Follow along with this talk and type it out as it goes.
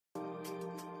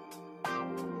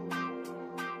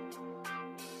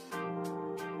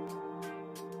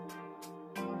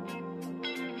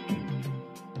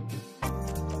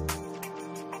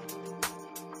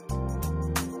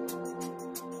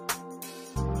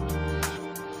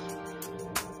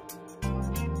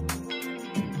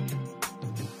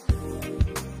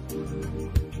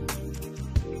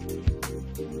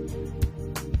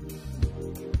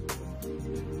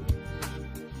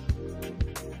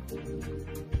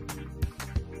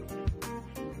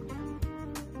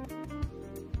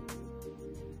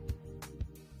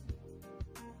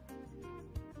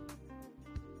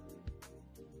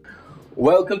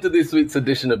Welcome to this week's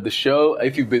edition of the show.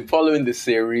 If you've been following this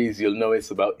series, you'll know it's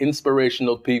about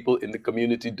inspirational people in the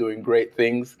community doing great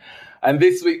things. And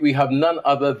this week we have none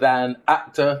other than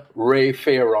actor Ray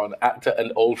Fearon, actor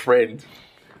and old friend.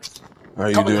 How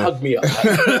you Come doing? and hug me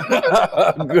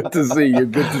up. Good to see you.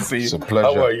 Good to see you. It's a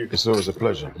pleasure. How are you? It's always a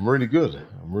pleasure. I'm really good.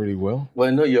 I'm really well. Well,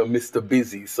 I know you're Mr.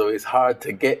 Busy, so it's hard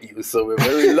to get you. So we're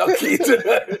very lucky.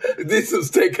 This has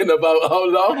taken about how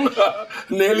long?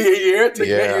 Nearly a year to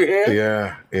get you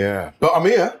here? Yeah. But I'm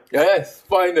here. Yes,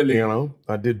 finally. You know,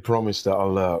 I did promise that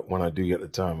I'll, when I do get the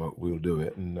time, we'll do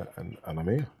it. And I'm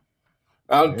here.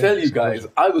 I'll tell you guys,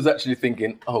 I was actually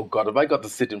thinking, oh God, have I got to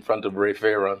sit in front of Ray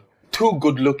Fearon? Too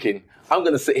good looking. I'm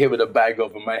going to sit here with a bag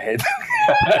over my head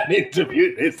and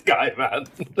interview this guy, man.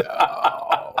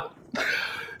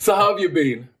 So how have you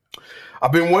been?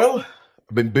 I've been well.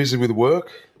 I've been busy with work,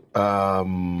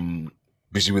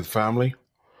 busy with family.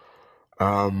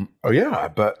 But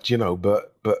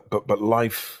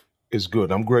life is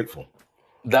good. I'm grateful.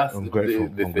 I'm grateful.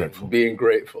 The I'm thing, grateful. being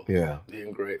grateful. Yeah.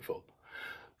 Being grateful.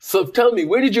 So tell me,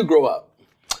 where did you grow up?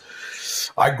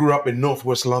 I grew up in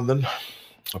northwest London,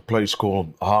 a place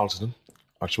called Harlesden.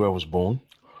 That's where I was born.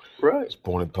 Right. I was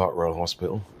born in Park Royal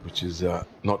Hospital, which is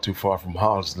not too far from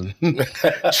Harlesden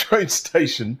train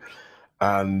station.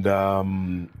 And I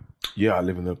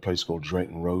lived in a place called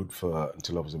Drayton Road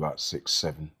until I was about 6,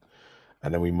 7.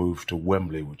 And then we moved to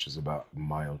Wembley, which is about a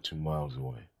mile, 2 miles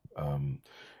away.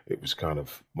 It was kind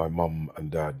of, my mum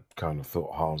and dad kind of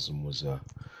thought Harlesden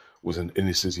was an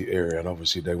inner city area, and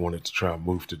obviously they wanted to try and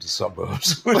move to the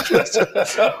suburbs, which was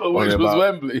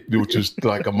Wembley, which was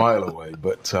like a mile away.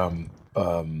 But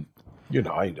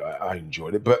I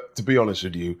enjoyed it. But to be honest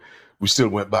with you, we still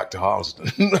went back to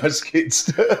Harlesden as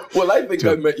kids. Well, I think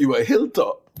I met you at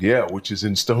Hilltop. Yeah, which is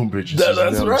in Stonebridge.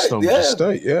 That's right. Stonebridge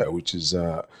Estate. Yeah, which is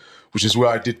where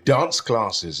I did dance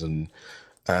classes and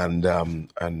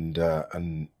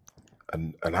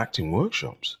acting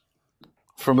workshops.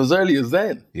 From as early as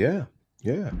then? Yeah.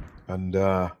 And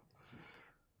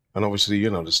obviously,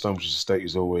 the Stonebridge Estate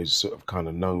is always sort of kind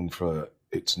of known for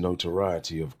its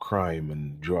notoriety of crime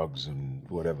and drugs and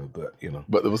whatever, but,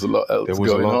 But there was a lot else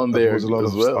going on there. There was a lot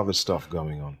of other stuff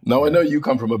going on. Now, I know you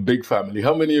come from a big family.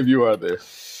 How many of you are there?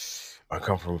 I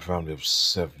come from a family of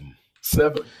 7.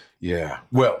 7? Yeah.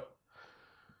 Well,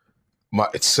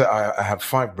 I have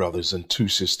 5 brothers and 2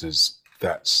 sisters.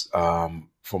 That's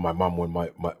for my mum when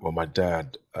my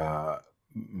dad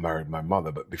married my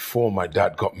mother. But before my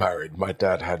dad got married, my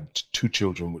dad had 2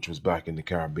 children, which was back in the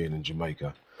Caribbean in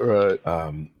Jamaica. Right.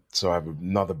 So I have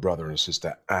another brother and a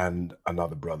sister and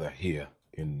another brother here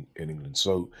in England.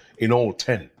 So in all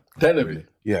 10. 10 of you?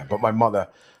 Yeah, but my mother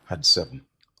had 7.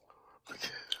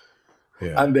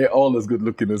 Yeah. And they're all as good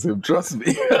looking as him, trust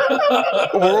me.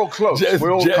 We're all close.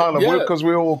 We're all kind of,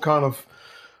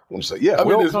 I want to say, yeah. I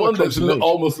mean, there's one that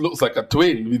almost looks like a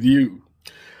twin with you.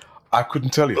 I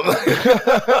couldn't tell you.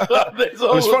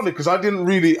 It's funny because I didn't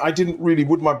really,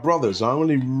 with my brothers, I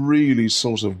only really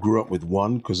sort of grew up with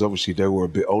one because obviously they were a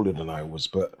bit older than I was,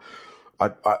 but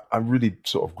I really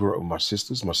sort of grew up with my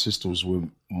sisters. My sisters were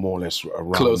more or less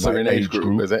around closer my in age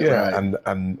group. Is that yeah, right?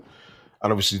 and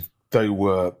obviously they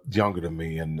were younger than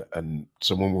me, and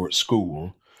so when we were at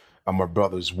school, and my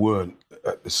brothers weren't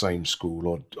at the same school,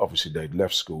 or obviously they'd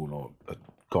left school or had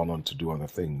gone on to do other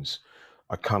things,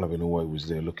 I kind of in a way was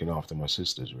there looking after my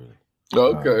sisters, really.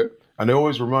 Okay. And they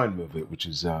always remind me of it, which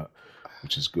is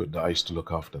good. That I used to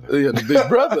look after them. Yeah, the big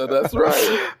brother, that's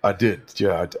right. I did,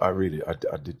 yeah. I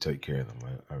did take care of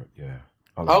them. Yeah.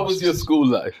 How was your school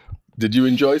life? Did you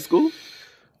enjoy school?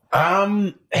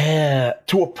 To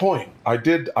a point. I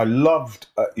did. I loved.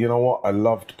 You know what? I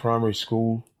loved primary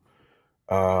school.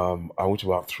 I went to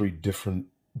about 3 different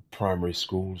primary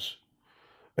schools.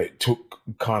 It took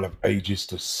kind of ages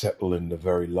to settle in the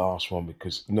very last one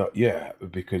because I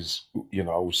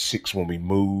was 6 when we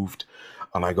moved,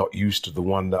 and I got used to the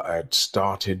one that I had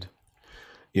started.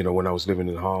 When I was living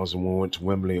in Harlesden, when we went to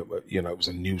Wembley, it was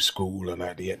a new school, and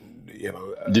at the end,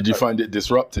 Did you find it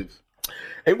disruptive?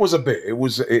 It was a bit. It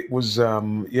was.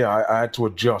 I had to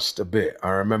adjust a bit. I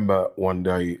remember one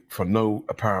day, for no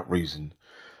apparent reason,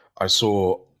 I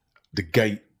saw the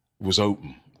gate was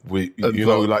open. They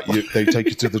take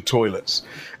you to the toilets,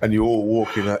 and you all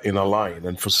walk in a line.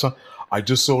 And I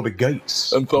just saw the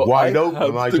gates wide open,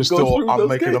 and I just thought I'm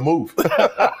making a move.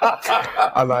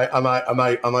 and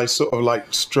I sort of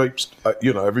like straight.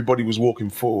 Everybody was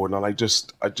walking forward, and I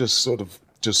just sort of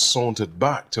sauntered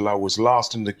back till I was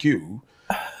last in the queue,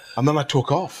 and then I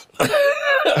took off.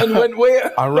 And went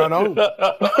where? I ran home.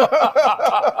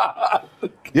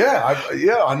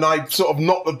 And I sort of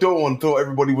knocked the door and thought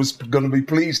everybody was going to be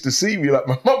pleased to see me. Like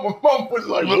my mum was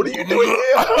like, "What are you doing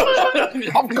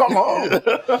here? I've come home."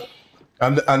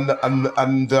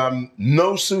 And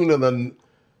no sooner than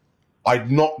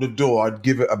I'd knock the door, I'd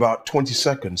give it about 20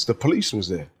 seconds. The police was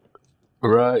there,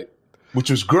 Right. which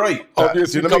was great.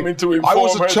 Obviously, coming to inform I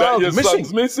was a her child that your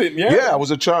son's missing. Yeah, I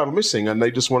was a child missing, and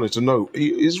they just wanted to know.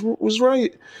 It was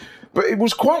right, but it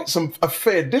was quite a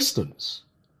fair distance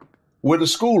where the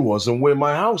school was and where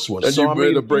my house was. And so you I made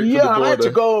mean, a break for the and I had border.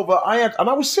 to go over. And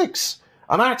I was 6,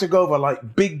 and I had to go over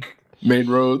like big main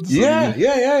roads.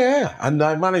 Yeah. And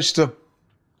I managed to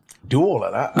do all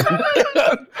of that.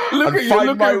 Look at you,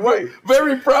 find my way.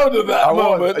 Very proud of that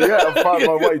moment. I found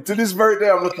my way. To this very day,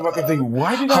 I'm looking back and thinking,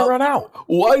 why did I run out?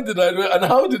 Why did I, and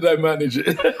how did I manage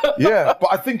it? Yeah,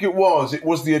 but I think it was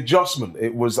the adjustment.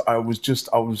 I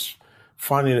was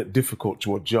finding it difficult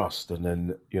to adjust, and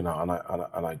then and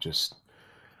I just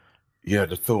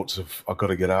the thoughts of I got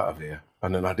to get out of here,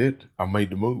 and then I did. I made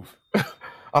the move.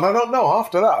 And I don't know,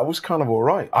 after that, I was kind of all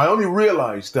right. I only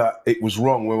realized that it was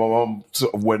wrong when my mum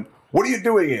sort of went, "What are you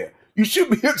doing here? You should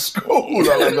be at school." And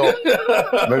I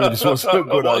thought, maybe this wasn't a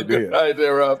good idea.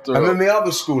 And then the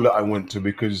other school that I went to,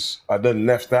 because I then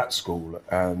left that school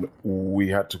and we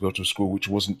had to go to a school which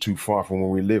wasn't too far from where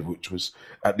we live, which was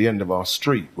at the end of our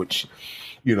street, which,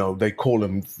 they call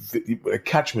them the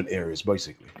catchment areas,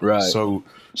 basically. Right. So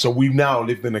we now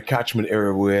lived in a catchment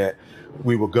area where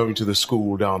we were going to the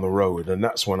school down the road, and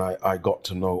that's when I got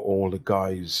to know all the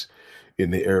guys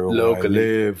in the area where I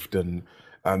lived, and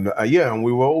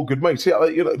we were all good mates. Yeah,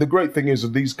 the great thing is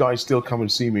that these guys still come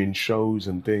and see me in shows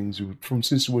and things from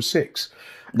since we were 6.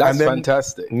 That's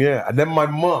fantastic. Yeah, and then my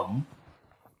mum,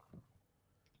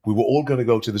 we were all going to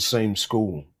go to the same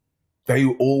school. They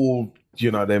all,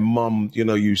 their mum,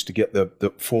 used to get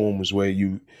the forms where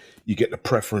you get the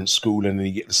preference school and then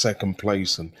you get the second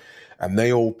place, and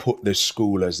they all put this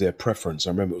school as their preference.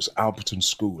 I remember it was Alberton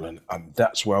School, and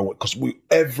that's where I went, because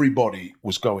everybody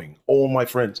was going, all my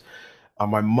friends.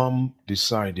 And my mum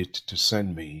decided to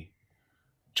send me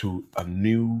to a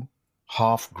new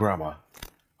half grammar,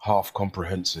 half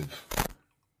comprehensive,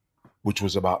 which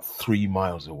was about 3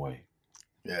 miles away.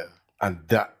 Yeah. And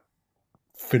that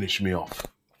finished me off.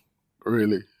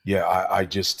 Really? Yeah, I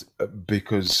just,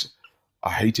 because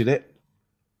I hated it.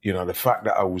 The fact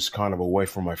that I was kind of away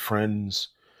from my friends.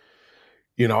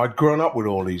 I'd grown up with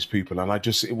all these people, and there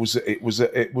was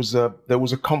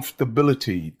a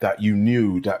comfortability that you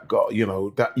knew that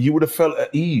that you would have felt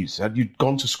at ease had you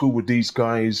gone to school with these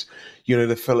guys.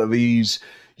 They felt at ease.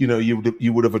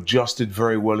 You would have adjusted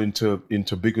very well into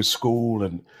bigger school,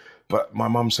 but my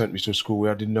mum sent me to a school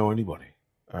where I didn't know anybody,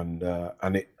 and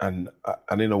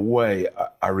in a way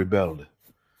I rebelled,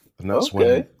 and that's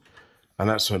when. And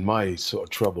that's when my sort of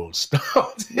trouble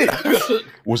started.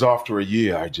 Was after a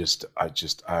year, I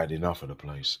had enough of the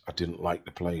place. I didn't like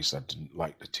the place. I didn't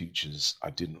like the teachers.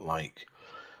 I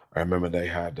remember they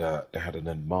had an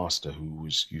headmaster who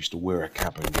used to wear a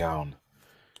cap and gown.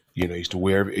 He used to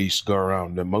go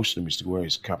around, and most of them used to wear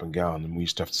his cap and gown, and we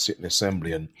used to have to sit in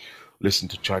assembly and listen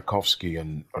to Tchaikovsky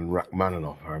and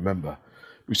Rachmaninoff. I remember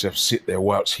we used to have to sit there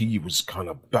whilst he was kind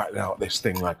of batting out this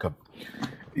thing like a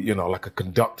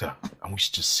conductor, and we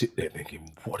used to sit there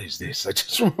thinking, what is this? I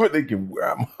just remember thinking, where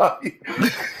am I?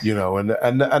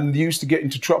 And you used to get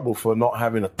into trouble for not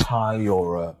having a tie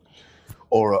or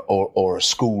a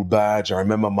school badge. I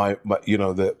remember my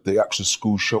the actual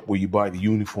school shop where you buy the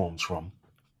uniforms from,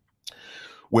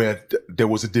 where there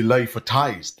was a delay for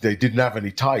ties. They didn't have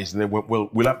any ties, and they went, well,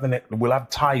 we'll have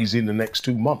ties in the next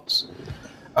 2 months.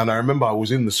 And I remember I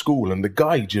was in the school, and the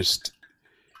guy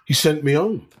he sent me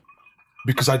home,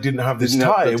 because I didn't have this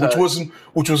tie,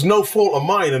 which was no fault of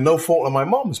mine and no fault of my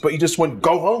mom's. But he just went,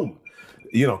 go home,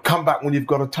 come back when you've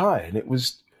got a tie. And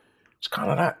it's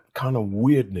kind of that kind of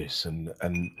weirdness and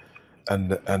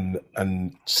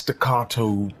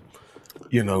staccato,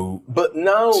 But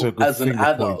now, as an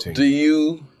adult, do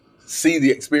you see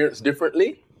the experience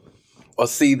differently? Or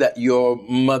see that your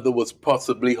mother was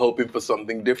possibly hoping for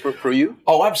something different for you?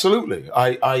 Oh, absolutely.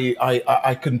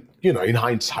 I can, in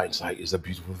hindsight is a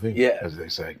beautiful thing, as they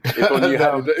say. If only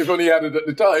you had it at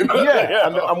the time. Yeah,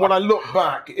 and when I look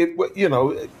back,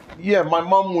 my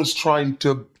mum was trying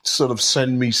to sort of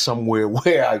send me somewhere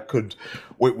where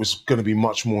it was going to be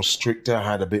much more stricter,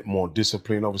 had a bit more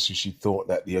discipline. Obviously, she thought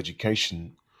that the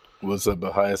education was of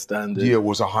a higher standard. Yeah,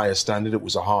 was a higher standard. It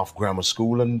was a half grammar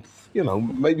school, and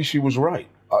maybe she was right,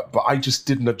 but I just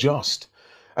didn't adjust.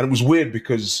 And it was weird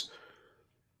because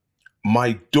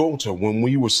my daughter, when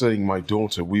we were sending my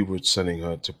daughter, we were sending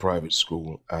her to private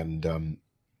school, and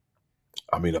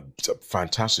I mean, a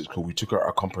fantastic school. We took her to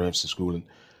a comprehensive school,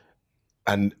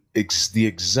 and it's the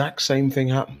exact same thing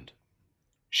happened.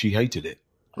 She hated it.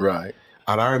 Right.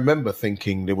 And I remember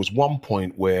thinking there was one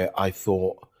point where I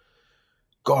thought,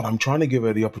 God, I'm trying to give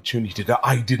her the opportunity that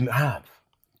I didn't have.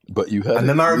 But you had And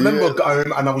then I remember, yeah.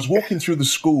 and I was walking through the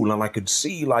school, and I could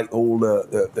see like all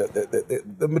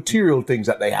the material things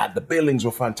that they had. The buildings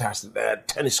were fantastic. They had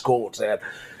tennis courts. They had,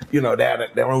 they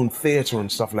had their own theatre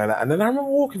and stuff like that. And then I remember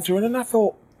walking through it, and I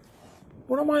thought,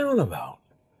 what am I on about?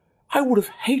 I would have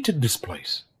hated this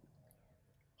place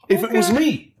if it was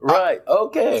me. Right.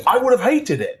 Okay. I would have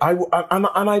hated it.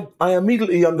 I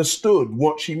immediately understood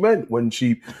what she meant when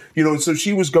she, so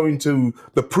she was going to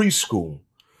the preschool.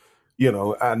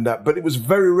 But it was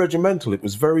very regimental. It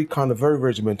was very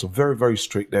regimental, very, very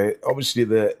strict. They obviously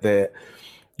the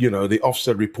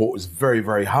Ofsted report is very,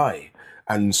 very high,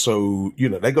 and so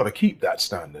they got to keep that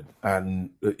standard.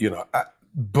 And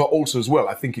but also as well,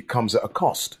 I think it comes at a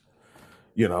cost.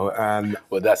 And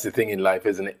well, that's the thing in life,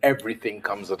 isn't it? Everything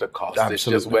comes at a cost. Absolutely. It's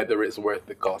just whether it's worth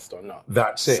the cost or not.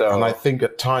 That's it. And I think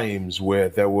at times where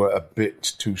they were a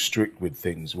bit too strict with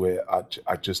things, where I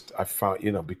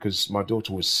found, because my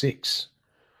daughter was 6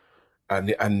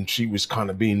 and she was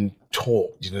kind of being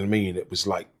taught, you know what I mean? It was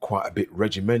like quite a bit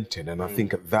regimented. And I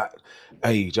think at that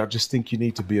age, I just think you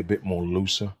need to be a bit more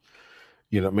looser,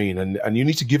 you know what I mean? And you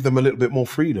need to give them a little bit more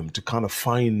freedom to kind of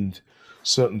find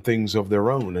certain things of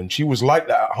their own. And she was like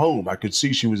that at home. I could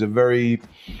see she was a very,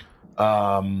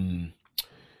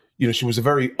 she was a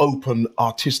very open,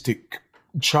 artistic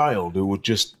child who would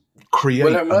just create.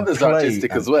 Well, her mother's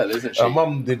artistic as well, isn't she? Her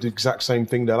mum did the exact same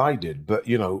thing that I did. But,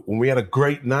 when we had a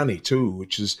great nanny too,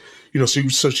 which is,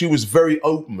 so she was very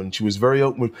open, and she was very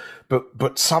open.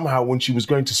 But somehow when she was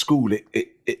going to school,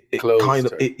 it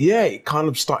kind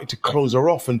of started to close her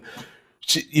off. And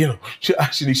she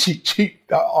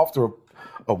after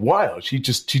a while, she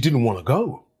didn't want to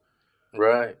go.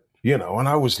 Right. And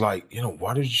I was like,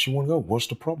 why did she want to go? What's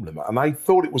the problem? And I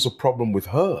thought it was a problem with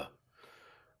her.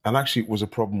 And actually it was a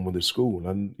problem with the school.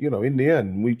 And, in the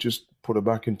end, we just put her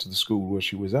back into the school where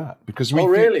she was at. Because we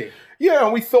really? Yeah,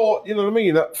 and we thought, you know what I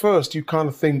mean? At first you kind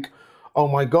of think, oh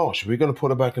my gosh, we're going to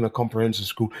put her back in a comprehensive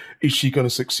school. Is she going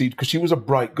to succeed? Because she was a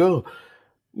bright girl.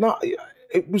 No,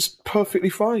 it was perfectly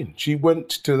fine. She went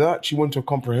to that. She went to a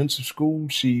comprehensive school.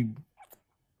 She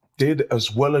did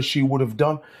as well as she would have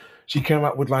done. She came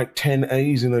out with like 10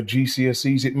 A's in her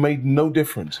GCSEs. It made no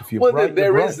difference if you're bright.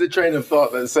 There is the train of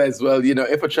thought that says, well,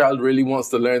 if a child really wants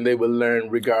to learn, they will learn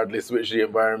regardless which the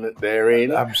environment they're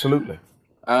in. Absolutely.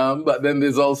 But then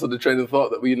there's also the train of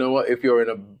thought that, if you're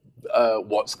in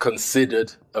what's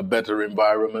considered a better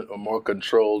environment or more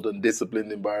controlled and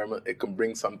disciplined environment, it can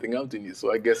bring something out in you.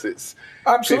 So I guess it's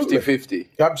 50-50.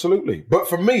 Absolutely. But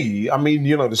for me, I mean,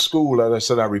 the school, as I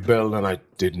said, I rebelled and I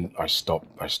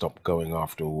stopped going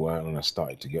after a while, and I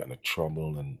started to get into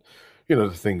trouble and, the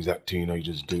things that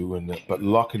teenagers do. But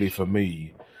luckily for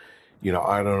me,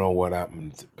 I don't know what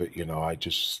happened, but, I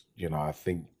just, I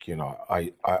think,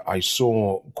 I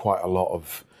saw quite a lot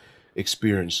of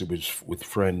experiences with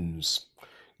friends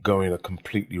going a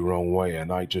completely wrong way,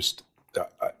 and I just,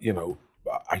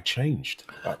 I changed.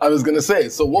 I was going to say,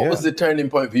 so what was the turning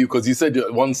point for you? Because you said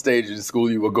at one stage in school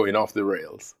you were going off the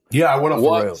rails. Yeah, I went off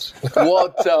the rails.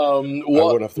 What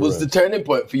was the turning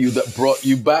point for you that brought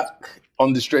you back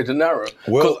on the straight and narrow?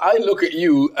 Because I look at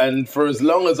you, and for as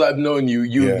long as I've known you,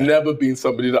 you've never been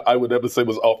somebody that I would ever say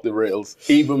was off the rails,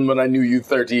 even when I knew you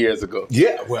 30 years ago.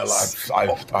 Yeah, well, it's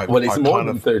more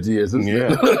than 30 years, isn't it?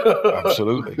 Yeah,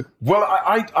 absolutely. Well,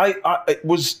 it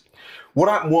was, what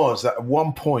happened was that at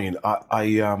one point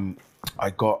I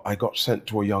got sent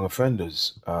to a young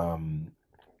offenders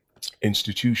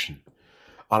institution,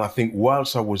 and I think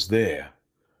whilst I was there,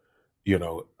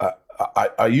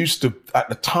 I used to, at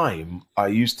the time,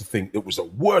 think it was the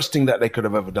worst thing that they could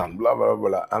have ever done, blah, blah, blah,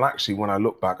 blah. And actually, when I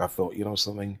look back, I thought,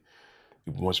 something,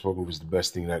 it most probably was the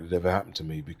best thing that had ever happened to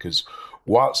me, because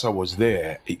whilst I was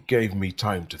there, it gave me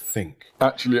time to think.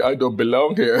 Actually, I don't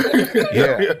belong here.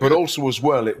 Yeah, but also as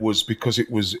well, it was because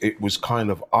it was kind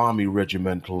of army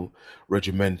regimented,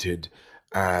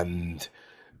 and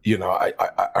I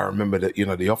remember that,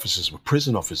 the officers were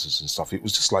prison officers and stuff. It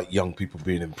was just like young people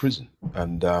being in prison.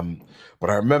 And, but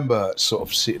I remember sort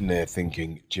of sitting there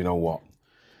thinking, do you know what?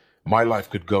 My life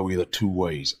could go either two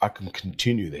ways. I can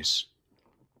continue this,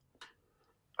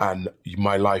 and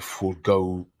my life will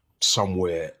go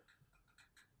somewhere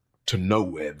to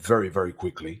nowhere very, very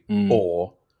quickly,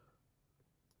 or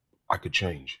I could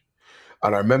change.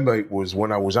 And I remember it was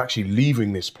when I was actually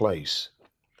leaving this place,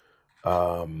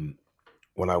 and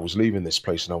I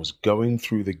was going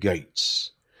through the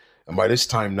gates, And by this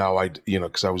time now,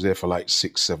 because I was there for like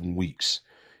 6-7 weeks,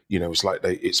 it's like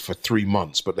it's for 3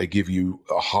 months, but they give you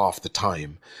half the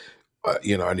time,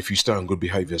 and if you stay on good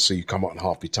behavior, so you come out in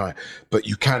half the time, but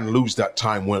you can lose that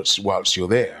time whilst you're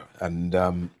there. And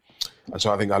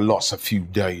so I think I lost a few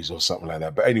days or something like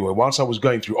that. But anyway, whilst I was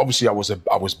going through, obviously I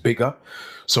was bigger.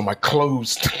 So my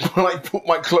clothes, when I put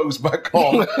my clothes back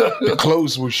on, the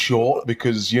clothes were short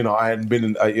because, I hadn't been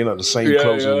in, the same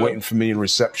clothes were waiting for me in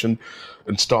reception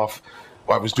and stuff.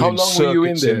 I was doing How long were you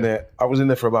in there? I was in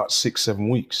there for about 6-7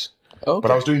 weeks. Okay.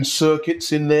 But I was doing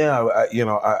circuits in there.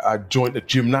 I joined the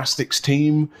gymnastics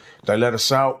team. They let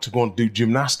us out to go and do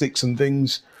gymnastics and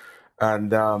things.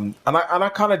 And I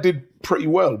kind of did pretty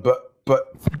well.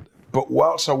 But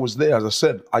whilst I was there, as I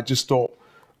said, I just thought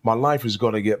my life is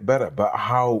going to get better. But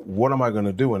what am I going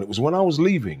to do? And it was when I was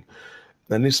leaving,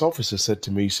 then this officer said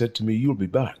to me, "You'll be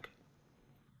back."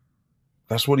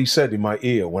 That's what he said in my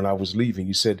ear when I was leaving.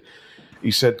 He said,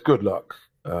 "Good luck,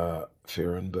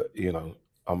 Fearon, but,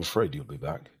 I'm afraid you'll be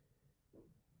back."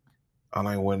 And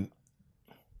I went,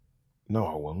 "No,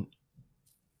 I won't."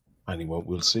 And he went,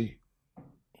 "We'll see."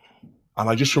 And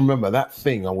I just remember that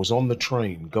thing. I was on the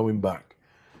train going back,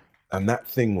 and that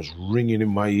thing was ringing in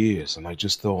my ears. And I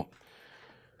just thought,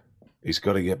 it's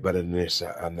got to get better than this.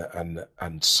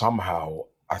 And somehow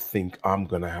I think I'm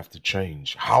going to have to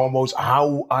change. How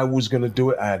I was going to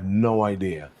do it, I had no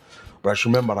idea. But I just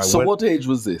remember So what age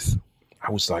was this?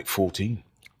 I was like 14.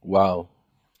 Wow.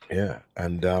 Yeah.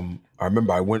 And I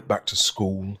remember I went back to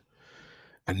school.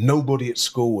 And nobody at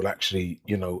school would actually,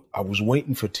 I was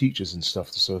waiting for teachers and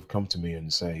stuff to sort of come to me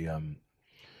and say,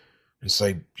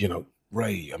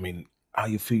 "Ray, how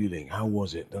you feeling? How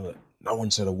was it?" No one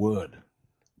said a word.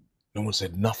 No one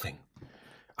said nothing.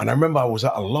 And I remember I was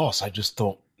at a loss. I just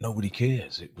thought, nobody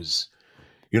cares. It was,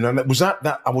 and it was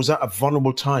I was at a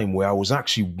vulnerable time where I was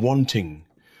actually wanting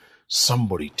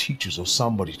teachers or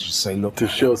somebody to say, "Look, to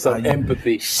show some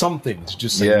empathy, something to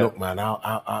just say, look, man, how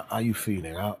are you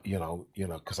feeling?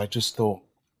 Because I just thought,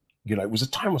 it was a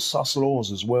time of sus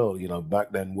laws as well,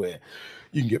 back then where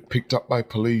you can get picked up by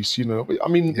police,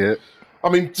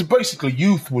 so basically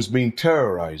youth was being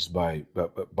terrorized by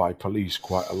police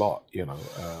quite a lot,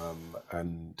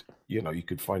 and you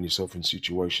could find yourself in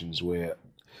situations where,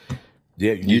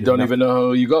 you don't even know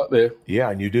how you got there. Yeah,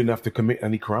 and you didn't have to commit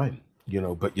any crime.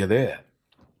 But you're there.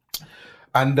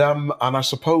 And I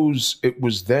suppose it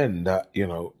was then that,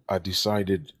 I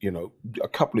decided, a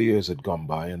couple of years had gone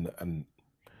by and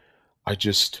I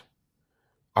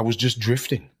was just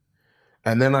drifting.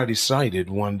 And then I decided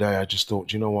one day, I just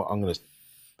thought, you know what, I'm going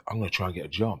to try and get a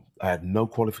job. I had no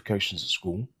qualifications at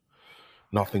school,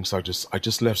 nothing. So I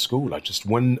just left school. I just,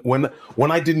 when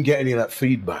I didn't get any of that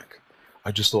feedback,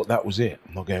 I just thought that was it.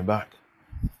 I'm not going back.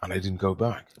 And I didn't go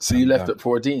back. So you left at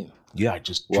 14? Yeah, I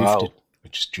just drifted. Wow. I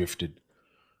just drifted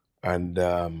and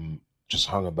just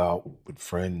hung about with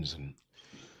friends and,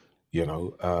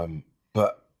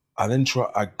 but I then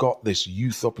I got this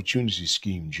youth opportunity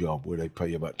scheme job where they pay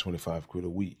you about 25 quid a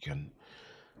week. And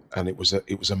it was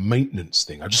a maintenance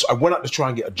thing. I went out to try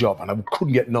and get a job and I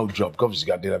couldn't get no job.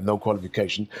 Obviously I did have no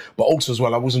qualification, but also as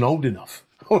well, I wasn't old enough.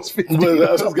 I was 15. Well,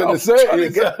 I was going to say,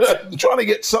 trying to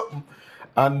get something.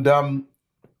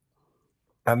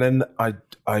 And then I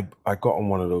got on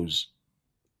one of those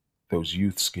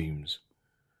youth schemes,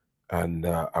 and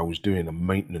I was doing a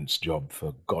maintenance job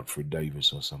for Godfrey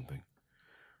Davis or something,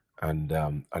 and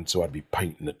so I'd be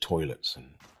painting the toilets, and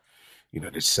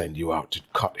they'd send you out to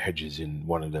cut hedges in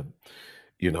one of the,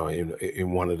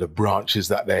 in one of the branches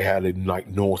that they had in like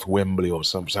North Wembley or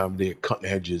something. They're cutting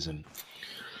hedges, and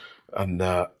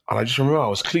I just remember I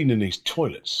was cleaning these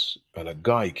toilets, and a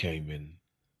guy came in.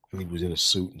 And he was in a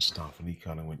suit and stuff, and he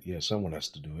kind of went, "Yeah, someone has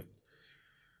to do it."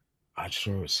 I just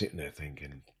remember sitting there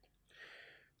thinking,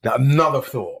 now another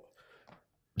thought,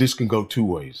 this can go two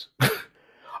ways.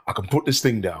 I can put this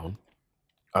thing down,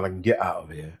 and I can get out of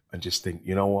here and just think,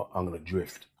 you know what, I'm going to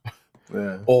drift.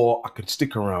 Yeah. Or I can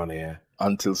stick around here.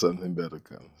 Until something better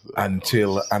comes. And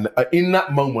in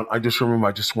that moment, I just remember,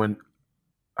 I just went,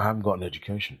 I haven't got an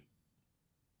education.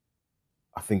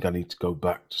 I think I need to go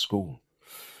back to school.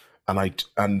 And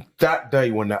that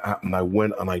day when that happened, I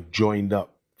went and I joined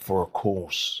up for a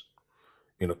course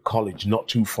in a college not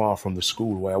too far from the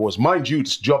school where I was. Mind you,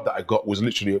 this job that I got was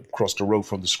literally across the road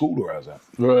from the school where I was at.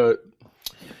 Right.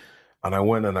 And I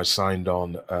went and I signed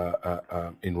on,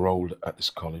 enrolled at this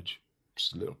college,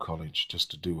 just a little college,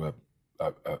 just to do a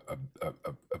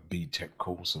B.Tech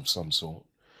course of some sort.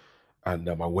 And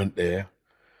I went there.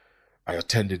 I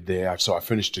attended there. So I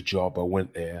finished the job. I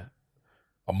went there.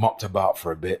 I mucked about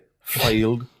for a bit.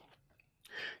 Failed,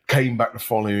 came back the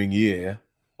following year,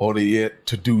 or the year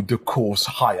to do the course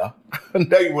higher.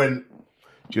 And they went,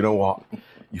 do you know what?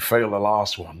 You failed the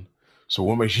last one. So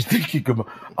what makes you think you can?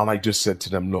 And I just said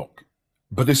to them, look,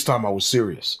 but this time I was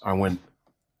serious. I went,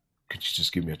 could you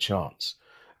just give me a chance?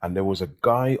 And there was a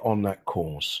guy on that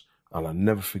course, and I'll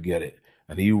never forget it.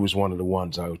 And he was one of the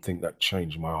ones I would think that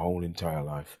changed my whole entire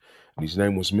life. And his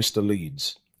name was Mr.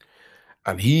 Leeds.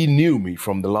 And he knew me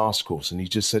from the last course. And he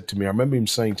just said to me, I remember him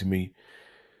saying to me,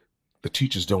 the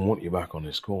teachers don't want you back on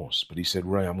this course. But he said,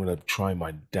 Ray, I'm going to try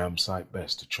my damn sight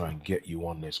best to try and get you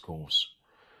on this course.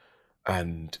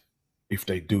 And if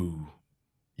they do,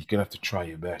 you're going to have to try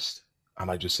your best. And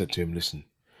I just said to him, listen,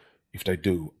 if they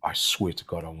do, I swear to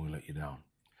God, I won't let you down.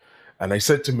 And they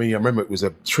said to me, I remember it was a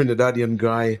Trinidadian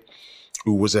guy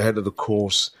who was ahead of the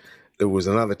course. There was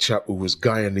another chap who was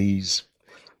Guyanese.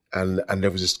 And there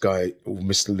was this guy,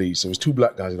 Mr. Leeds. So it was two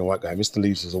black guys and a white guy. Mr.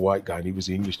 Leeds was a white guy and he was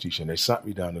the English teacher. And they sat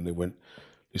me down and they went,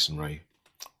 listen, Ray,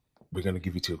 we're going to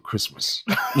give you till Christmas.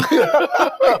 We're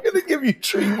going to give you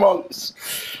 3 months.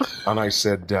 And I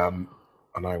said, and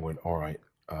I went, all right,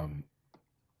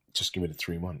 just give me the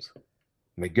 3 months.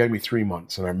 And they gave me 3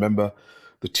 months. And I remember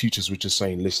the teachers were just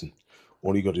saying, listen,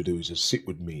 all you got to do is just sit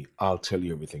with me. I'll tell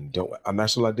you everything. Don't. And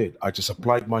that's all I did. I just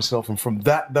applied myself. And from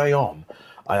that day on,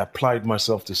 I applied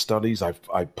myself to studies. I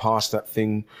passed that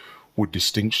thing with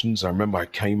distinctions. I remember I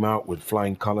came out with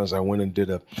flying colors. I went and did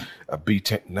a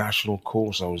BTEC national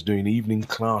course. I was doing evening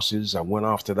classes. I went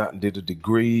after that and did a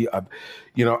degree.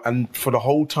 And for the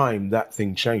whole time, that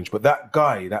thing changed. But that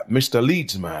guy, that Mr.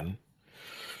 Leeds man,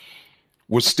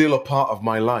 was still a part of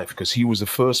my life because he was the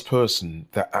first person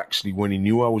that actually, when he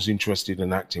knew I was interested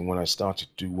in acting, when I started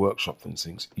to do workshops and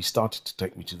things, he started to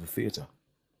take me to the theatre.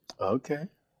 Okay.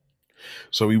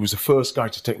 So he was the first guy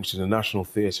to take me to the National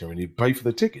Theatre, and he'd pay for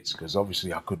the tickets because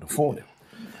obviously I couldn't afford it.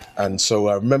 And so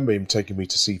I remember him taking me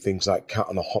to see things like Cat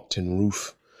on a Hot Tin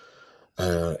Roof.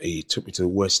 He took me to the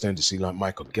West End to see like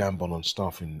Michael Gambon and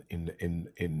stuff in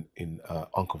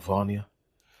Uncle Vanya.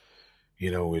 You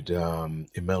know, with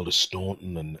Imelda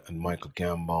Staunton and Michael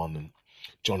Gambon and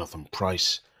Jonathan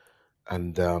Price.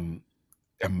 And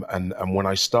when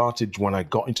I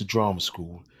got into drama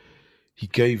school, he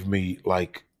gave me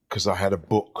like, because I had a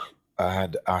book, I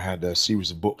had a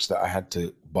series of books that I had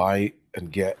to buy and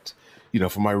get,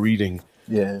 for my reading.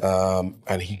 Yeah.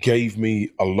 And he gave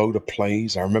me a load of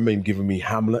plays. I remember him giving me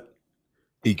Hamlet.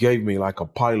 He gave me like a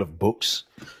pile of books.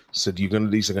 Said, you're going to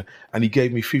do these again. And he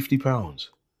gave me £50.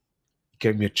 He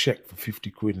gave me a check for 50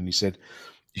 quid. And he said,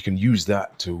 you can use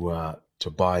that to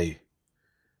buy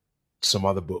some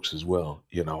other books as well,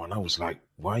 And I was like,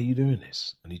 why are you doing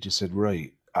this? And he just said,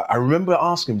 Ray, I remember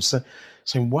asking him,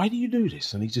 saying, why do you do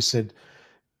this? And he just said,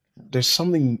 there's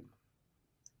something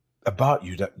about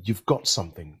you that you've got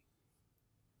something.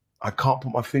 I can't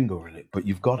put my finger on it, but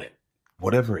you've got it,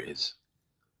 whatever it is.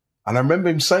 And I remember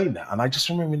him saying that. And I just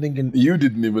remember thinking, you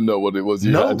didn't even know what it was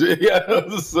you had. Yeah,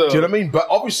 so, do you know what I mean? But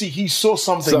obviously he saw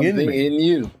something in me. in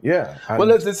you. Yeah.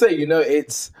 Well, as they say,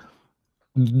 it's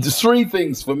the 3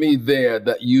 things for me there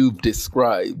that you've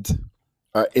described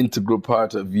are integral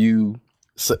part of you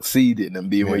succeeding and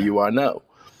being where you are now.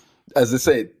 As I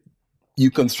said,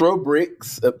 you can throw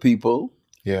bricks at people.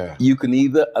 Yeah. You can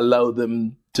either allow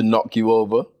them to knock you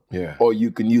over, or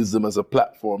you can use them as a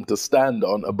platform to stand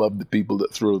on above the people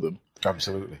that throw them.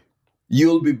 Absolutely.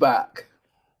 You'll be back.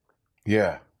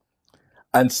 Yeah.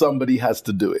 And somebody has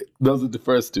to do it. Those are the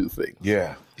first 2 things.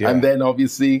 Yeah. And then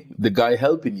obviously the guy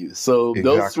helping you. So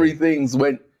those 3 things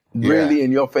went really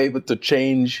in your favor to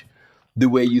change the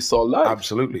way you saw life.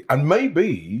 Absolutely. And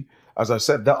maybe, as I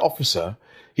said, that officer,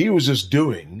 he was just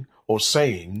doing or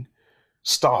saying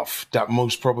stuff that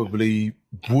most probably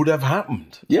would have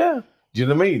happened. Yeah. Do you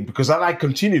know what I mean? Because had I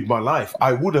continued my life,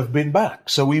 I would have been back.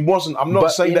 So he wasn't, I'm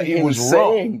not saying that he was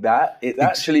wrong. Saying that, it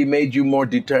actually made you more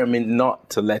determined not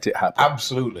to let it happen.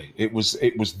 Absolutely. It was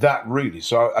that really.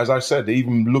 So as I said,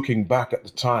 even looking back at the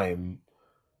time,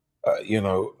 at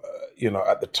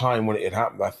the time when it had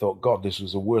happened, I thought, God, this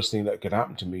was the worst thing that could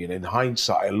happen to me. And in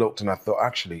hindsight, I looked and I thought,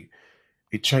 actually,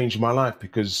 it changed my life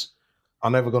because I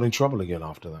never got in trouble again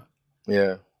after that.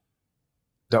 Yeah.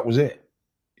 That was it.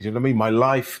 You know what I mean? My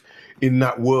life in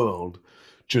that world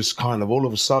just kind of all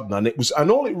of a sudden,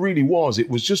 and all it really was, it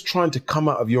was just trying to come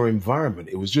out of your environment.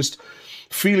 It was just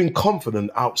feeling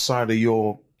confident outside of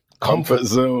your comfort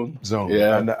zone.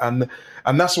 Yeah.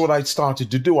 And that's what I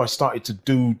started to do. I started to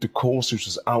do the course, which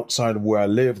was outside of where I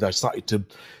lived. I started to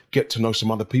get to know some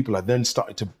other people. I then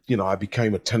started to, I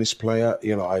became a tennis player.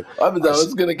 I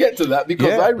was going to get to that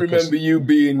because I remember you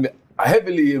being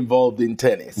heavily involved in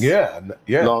tennis. Yeah.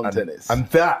 Long tennis. And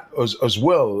that as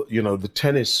well, the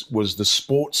tennis was the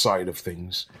sports side of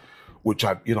things, which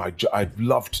I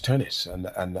loved tennis,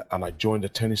 and I joined a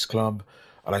tennis club,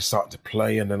 and I started to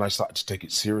play, and then I started to take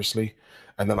it seriously,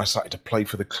 and then I started to play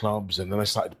for the clubs, and then I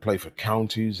started to play for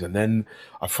counties, and then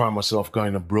I found myself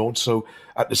going abroad. So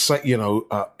at the same,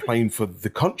 playing for the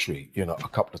country, a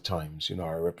couple of times,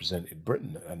 I represented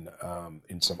Britain and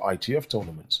in some ITF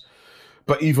tournaments.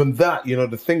 But even that,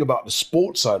 the thing about the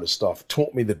sports side of stuff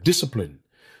taught me the discipline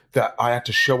that I had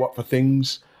to show up for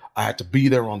things. I had to be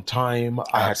there on time.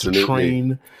 I had to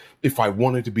train if I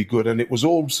wanted to be good. And it was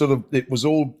all to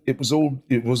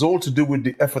do with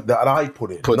the effort that I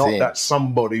put in, not that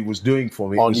somebody was doing for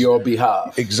me. On your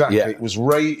behalf. Exactly. Yeah. It was,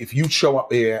 Ray, if you show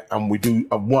up here and we do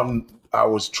a 1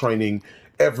 hour's training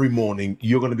every morning,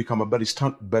 you're going to become a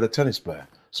better tennis player.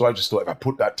 So I just thought if I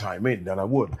put that time in, then I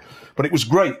would. But it was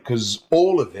great because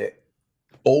all of it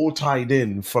all tied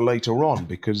in for later on,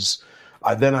 because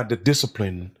I then had the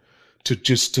discipline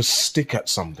to stick at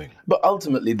something. But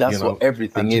ultimately, that's what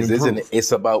everything is, isn't it?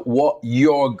 It's about what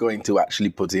you're going to actually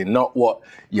put in, not what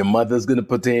your mother's going to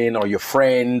put in, or your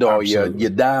friend, or your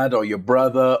dad, or your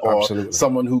brother, or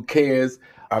someone who cares.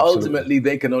 Ultimately,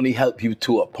 they can only help you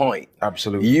to a point.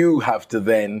 Absolutely. You have to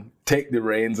then take the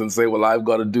reins and say, well, I've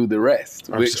got to do the rest,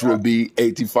 which will be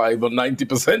 85 or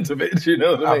 90% of it, you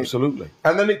know what I mean? Absolutely.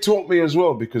 And then it taught me as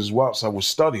well, because whilst I was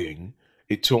studying,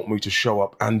 it taught me to show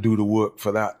up and do the work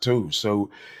for that too. So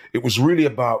it was really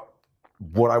about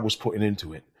what I was putting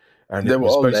into it. And it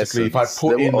was basically, if I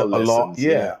put in a lot,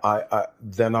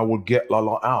 then I would get a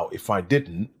lot out. If I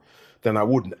didn't, then I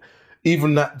wouldn't.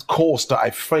 Even that course that I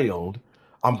failed,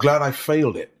 I'm glad I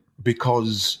failed it,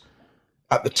 because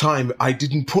at the time I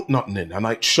didn't put nothing in, and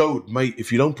I showed, mate,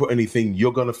 if you don't put anything,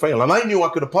 you're going to fail. And I knew I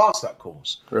could have passed that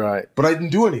course. Right. But I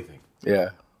didn't do anything. Yeah.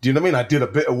 Do you know what I mean? I did a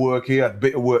bit of work here, a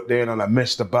bit of work there, and I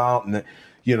messed about, and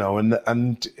and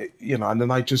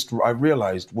then I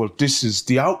realized, well, this is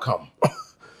the outcome.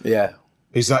 Yeah.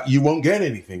 Is that you won't get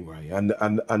anything, Ray.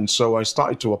 And so I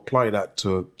started to apply that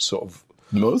to sort of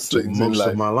most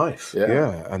of my life.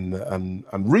 Yeah. And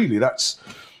really that's,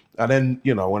 and then,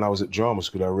 when I was at drama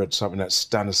school, I read something that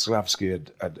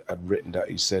Stanislavski had written, that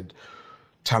he said,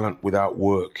 talent without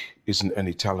work isn't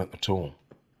any talent at all.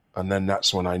 And then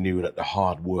that's when I knew that the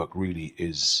hard work really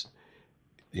is,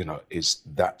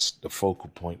 that's the focal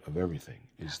point of everything.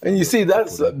 And you see,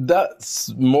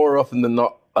 that's more often than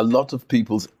not a lot of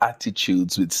people's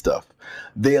attitudes with stuff.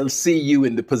 They'll see you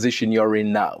in the position you're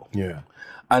in now. Yeah.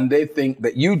 And they think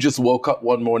that you just woke up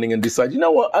one morning and decide, you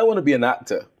know what, I want to be an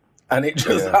actor. And it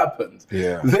just happened.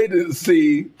 Yeah. They didn't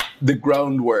see the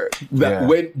groundwork that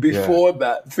went before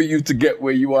that for you to get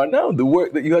where you are now, the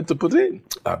work that you had to put in.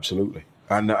 Absolutely.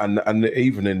 And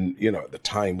even in, at the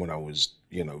time when I was,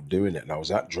 doing it, and I was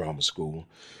at drama school,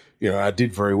 I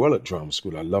did very well at drama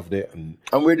school. I loved it. And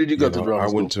where did you go to drama school? I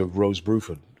went to Rose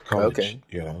Bruford College,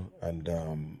 and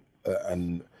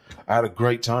I had a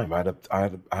great time. I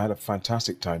had a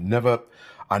fantastic time.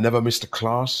 I never missed a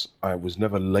class. I was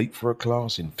never late for a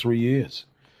class in 3 years.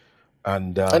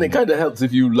 And it kind of helps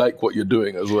if you like what you're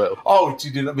doing as well. Oh,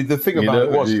 the thing about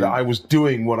it was that I was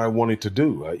doing what I wanted to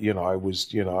do. I was,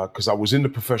 because I was in the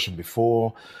profession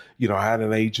before, I had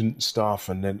an agent and stuff,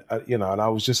 and then, and I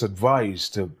was just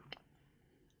advised to,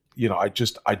 I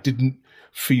didn't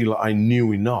feel I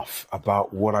knew enough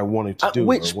about what I wanted to do. At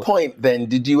which point then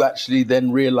did you actually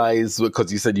then realize,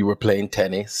 because you said you were playing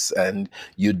tennis and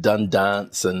you'd done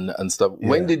dance and stuff. Yeah.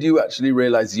 When did you actually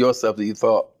realize yourself that you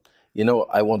thought,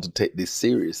 I want to take this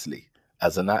seriously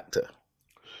as an actor?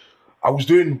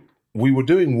 We were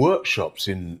doing workshops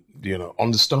on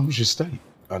the Stonebridge estate.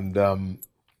 And,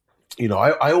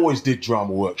 I always did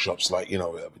drama workshops, like,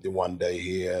 the one day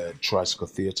here, Tricycle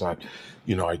Theatre.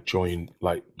 I joined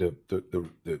like the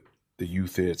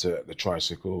youth theatre, the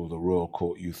Tricycle, the Royal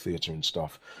Court Youth Theatre and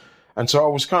stuff. And so I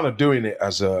was kind of doing it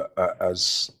as a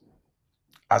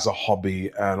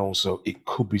hobby, and also it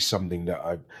could be something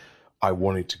that I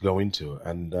wanted to go into.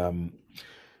 And,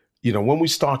 when we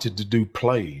started to do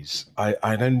plays,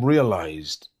 I then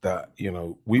realized that,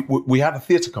 we had a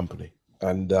theatre company,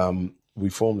 and we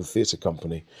formed a theatre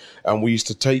company, and we used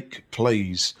to take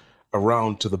plays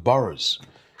around to the boroughs,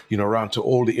 around to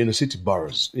all the inner city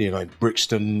boroughs, like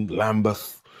Brixton,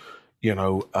 Lambeth, where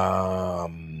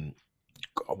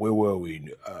were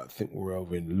we? I think we were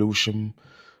over in Lewisham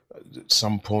at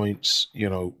some points,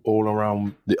 all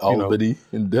around the Albany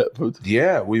in Deptford.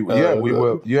 Yeah, we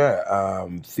were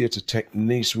Theatre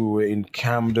Techniques. We were in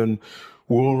Camden.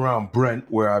 We were all around Brent,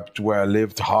 where I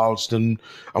lived, Harleston,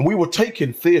 and we were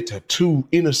taking theatre to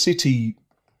inner city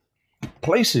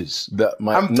places that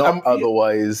might not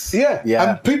otherwise. Yeah,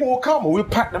 and people will come, and we'll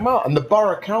pack them out, and the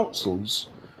borough councils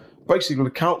basically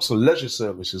the council leisure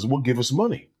services would give us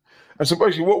money. And so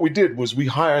basically what we did was we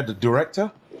hired a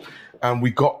director and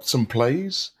we got some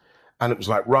plays, and it was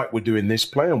like, right, we're doing this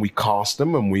play, and we cast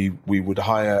them, and we would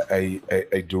hire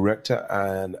a director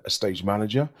and a stage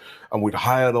manager, and we'd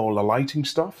hire all the lighting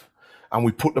stuff, and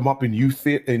we put them up in youth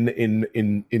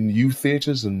in youth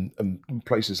theaters and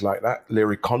places like that,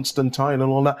 Lyric Constantine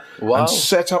and all that, and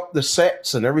set up the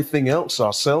sets and everything else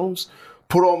ourselves,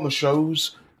 put on the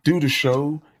shows, do the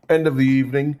show, end of the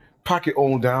evening, pack it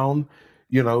all down.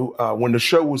 You know, when the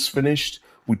show was finished,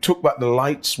 we took back the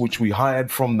lights, which we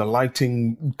hired from the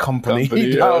lighting company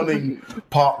down in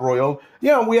Park Royal.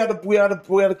 Yeah, we had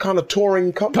a kind of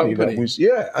touring company. That was,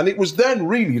 and it was then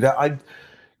really that I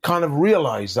kind of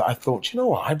realized that I thought, you know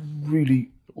what, I really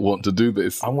want to do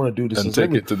this. I want to do this and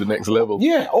take it to the next level.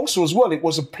 Yeah. Also, as well, it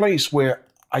was a place where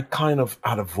I kind of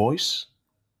had a voice.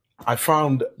 I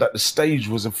found that the stage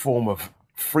was a form of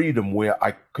freedom where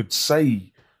I could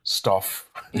say stuff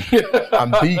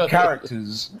and be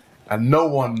characters, and no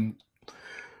one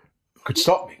could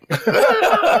stop me. I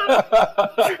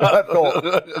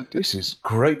thought, this is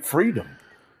great freedom.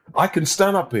 I can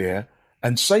stand up here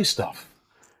and say stuff,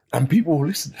 and people will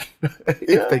listen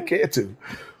if they care to.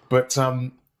 But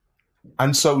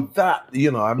and so that, you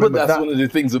know, I remember that's one of the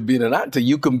things of being an actor.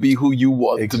 You can be who you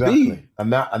want to be,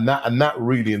 and that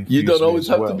really infused you don't always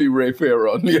have to be Ray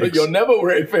Fearon. You're never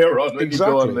Ray Fearon when you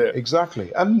go on there.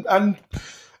 Exactly,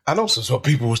 and also, so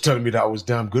people was telling me that I was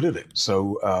damn good at it.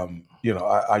 So you know,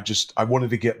 I wanted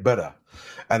to get better,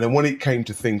 and then when it came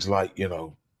to things like you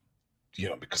know,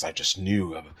 because I just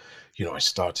knew. You know,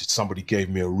 somebody gave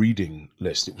me a reading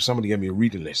list. Somebody gave me a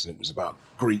reading list, and it was about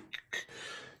Greek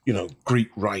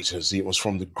writers. It was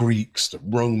from the Greeks, the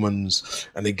Romans,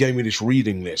 and they gave me this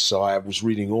reading list. So I was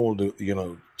reading all the, you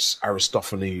know,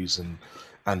 Aristophanes and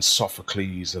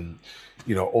Sophocles and,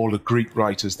 you know, all the Greek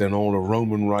writers, then all the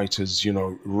Roman writers, you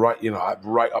know,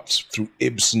 right up through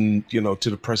Ibsen, you know, to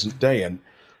the present day, and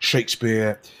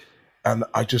Shakespeare. And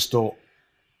I just thought,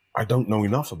 I don't know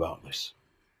enough about this.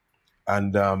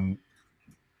 And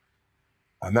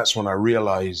that's when I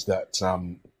realized that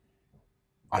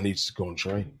I needed to go and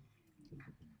train.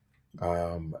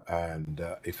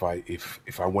 If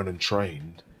I went and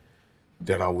trained,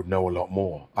 then I would know a lot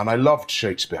more. And I loved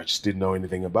Shakespeare. I just didn't know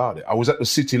anything about it. I was at the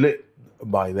City Lit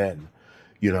by then,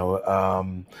 you know.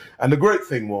 And the great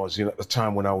thing was, you know, at the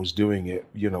time when I was doing it,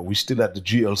 you know, we still had the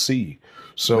GLC.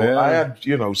 So I had,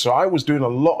 you know, so I was doing a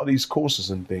lot of these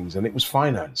courses and things, and it was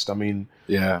financed. I mean,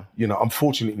 you know,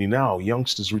 unfortunately now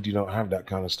youngsters really don't have that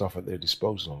kind of stuff at their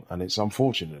disposal, and it's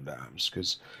unfortunate that happens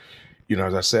because, you know,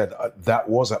 as I said, that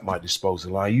was at my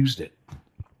disposal. I used it,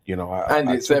 you know.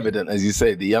 It's evident, as you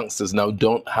say, the youngsters now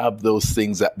don't have those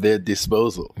things at their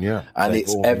disposal. Yeah, and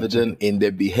it's evident in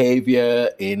their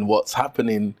behavior, in what's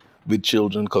happening with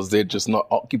children, because they're just not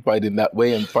occupied in that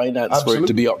way and finance for it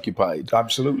to be occupied.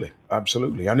 Absolutely.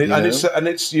 And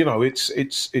it's you know,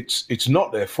 it's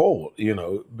not their fault, you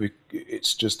know.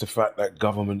 It's just the fact that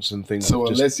governments and things. So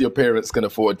unless your parents can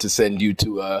afford to send you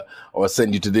to or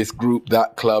send you to this group,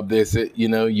 that club, this, you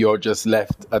know, you're just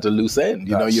left at a loose end.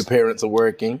 You know, your parents are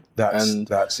working.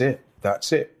 That's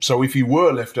it. So if you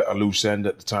were left at a loose end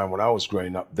at the time when I was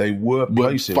growing up, they were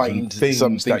places and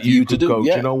things that you could go,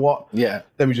 you know what? Yeah.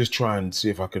 Let me just try and see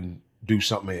if I can do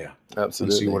something here.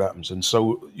 Absolutely. And see what happens. And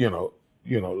so, you know,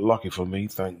 lucky for me,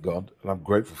 thank God, and I'm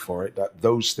grateful for it, that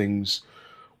those things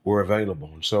were available.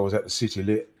 And so I was at the City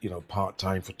Lit, you know,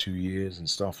 part-time for 2 years and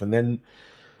stuff. And then,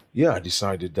 I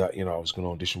decided that, you know, I was going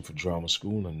to audition for drama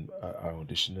school, and I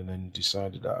auditioned, and then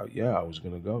decided that, I was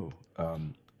going to go.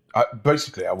 I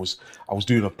was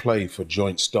doing a play for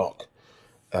Joint Stock.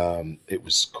 It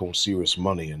was called Serious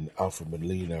Money, and Alfred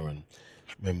Molina, and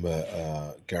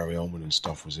remember Gary Oldman and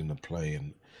stuff was in the play,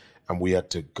 and we had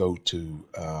to go to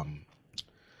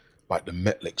like the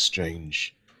Metal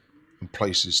Exchange and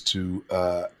places to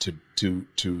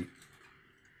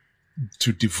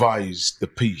devise the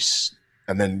piece,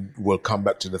 and then we'll come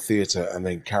back to the theatre, and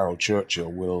then Carol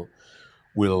Churchill will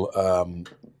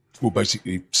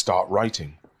basically start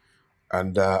writing.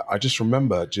 And I just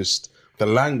remember just the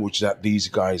language that these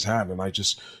guys had, and I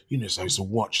just, you know, so I used to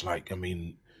watch, like, I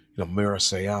mean, you know, Mira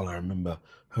Sayal, I remember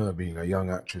her being a young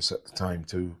actress at the time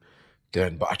too,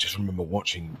 then, but I just remember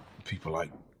watching people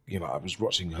like, you know, I was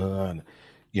watching her and,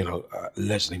 you know,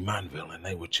 Leslie Manville, and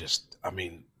they were just, I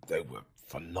mean, they were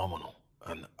phenomenal.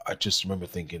 And I just remember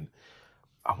thinking,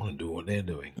 I want to do what they're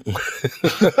doing.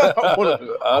 I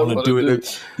want to do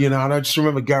it. You know, and I just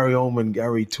remember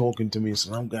Gary talking to me and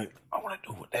saying, I want to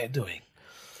do what they're doing.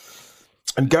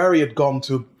 And Gary had gone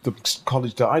to the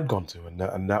college that I'd gone to,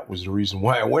 and that was the reason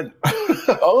why I went.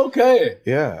 Okay.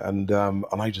 Yeah, and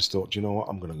I just thought, you know what,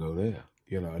 I'm going to go there.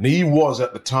 You know, and he was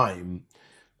at the time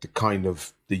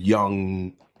the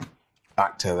young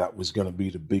actor that was going to be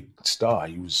the big star.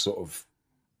 He was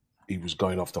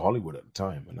going off to Hollywood at the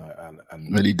time,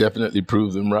 And he definitely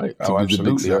proved them right. Oh,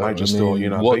 absolutely. And I just thought, you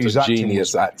know, what his a acting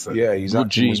genius actor. Yeah, his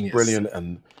acting was brilliant,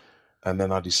 and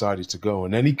then I decided to go,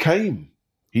 and then he came.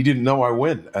 He didn't know I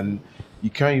went, and he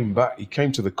came back. He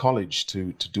came to the college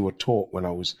to do a talk when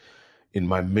I was in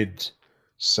my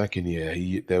mid-second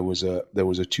year. There was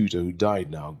a tutor who died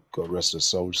now, God rest her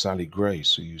soul, Sally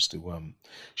Grace, who used to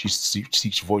she used to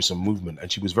teach voice and movement,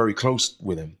 and she was very close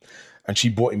with him, and she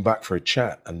brought him back for a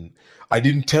chat, and I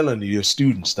didn't tell any of the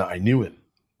students that I knew him.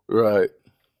 Right.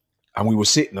 And we were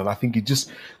sitting, and I think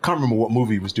can't remember what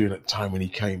movie he was doing at the time when he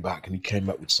came back, and he came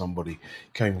back with somebody,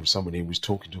 and was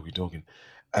talking.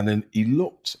 And then he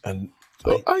looked, and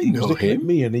he was looking at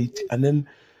me, and then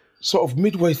sort of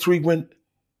midway through he went,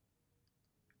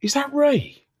 "Is that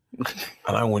Ray?"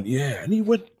 And I went, "Yeah." And he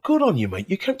went, "Good on you, mate.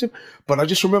 You kept him." But I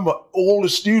just remember all the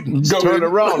students turn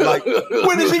around like,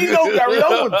 "Where does he know Gary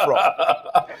Owen from?"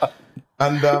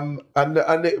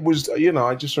 And it was, you know,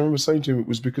 I just remember saying to him, it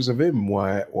was because of him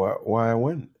why I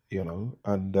went, you know.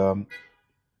 And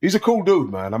he's a cool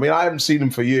dude, man. I mean, I haven't seen him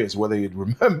for years. Whether he'd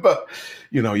remember,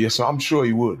 you know, yes, I'm sure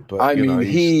he would. But I mean,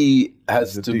 he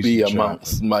has to be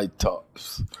amongst my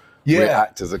tops. Where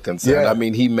actors are concerned. I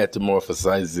mean, he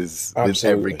metamorphosizes with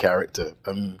every character.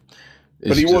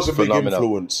 But he was a big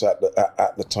influence at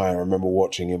the time. I remember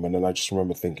watching him, and then I just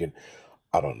remember thinking,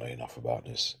 I don't know enough about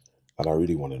this, and I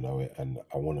really want to know it, and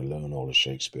I want to learn all of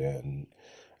Shakespeare, and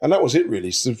that was it really.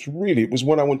 So it was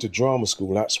when I went to drama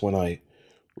school. That's when I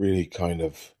really kind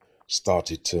of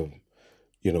started to,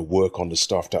 you know, work on the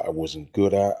stuff that I wasn't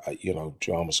good at. You know,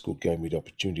 drama school gave me the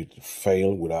opportunity to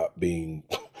fail without being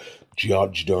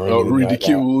judged or anything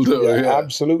ridiculed. Like that. Yeah,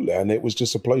 absolutely. And it was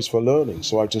just a place for learning.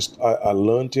 So I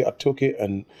learned it, I took it,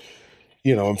 and,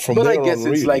 you know, and from there on, But I guess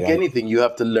it's like anything, you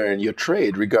have to learn your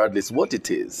trade, regardless what it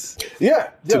is. Yeah.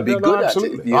 To be good at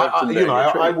it. You have to learn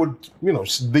your trade. I would, you know,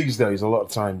 these days, a lot of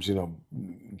times, you know,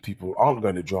 people aren't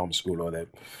going to drama school, or they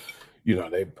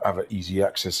have an easy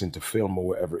access into film or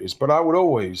whatever it is. But I would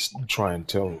always try and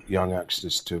tell young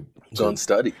actors to go and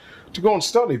study. To go and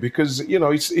study, because, you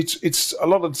know, it's a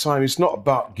lot of the time it's not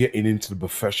about getting into the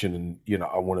profession and, you know,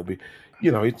 I want to be,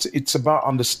 you know, it's about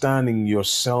understanding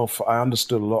yourself. I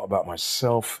understood a lot about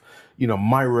myself, you know,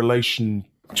 my relation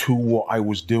to what I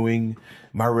was doing,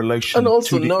 my relation and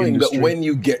also to the knowing industry. That when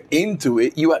you get into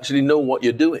it, you actually know what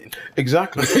you're doing.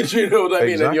 Exactly. You know what I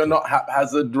mean? Exactly. And you're not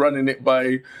haphazard running it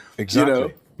by, exactly. You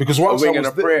know, because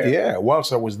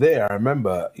whilst I was there, I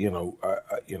remember, you know,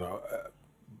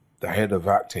 the head of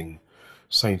acting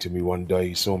saying to me one day,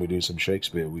 he saw me doing some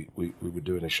Shakespeare. We were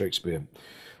doing a Shakespeare,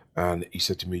 and he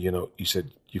said to me, you know, he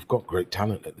said, "You've got great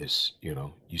talent at this. You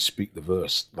know, you speak the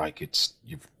verse like it's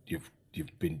you've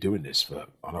been doing this for."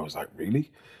 And I was like, "Really?"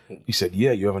 He said,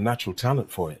 "Yeah, you have a natural talent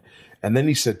for it." And then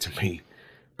he said to me,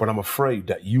 "But I'm afraid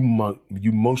that you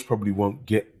most probably won't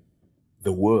get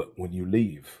the work when you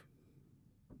leave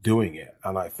doing it."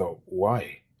 And I thought,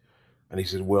 "Why?" And he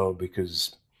said, "Well,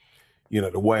 because, you know,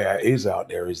 the way it is out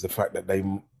there is the fact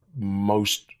that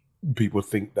most people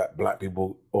think that black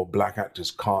people or black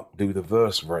actors can't do the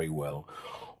verse very well,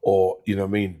 or, you know what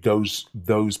I mean,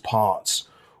 those parts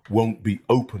won't be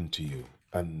open to you."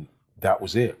 And that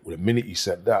was it. The minute he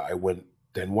said that, I went,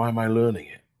 then why am I learning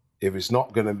it? If it's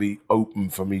not going to be open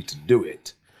for me to do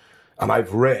it. And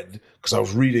I've read, because I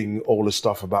was reading all the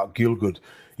stuff about Gielgud,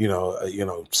 you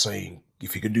know, saying,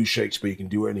 if you can do Shakespeare, you can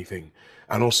do anything.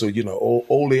 And also, you know,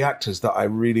 all the actors that I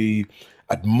really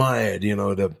admired, you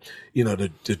know, the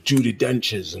Judi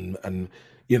Dench's and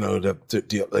you know, the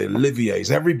Oliviers,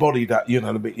 everybody that, you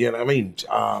know what I mean?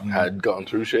 Had gone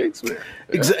through Shakespeare.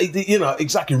 Yeah. Exactly, you know,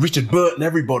 exactly. Richard Burton,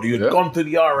 everybody who had gone through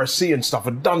the RSC and stuff,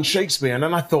 had done Shakespeare. And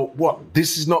then I thought, what,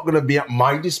 this is not going to be at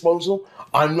my disposal?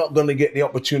 I'm not going to get the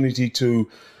opportunity to,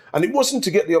 and it wasn't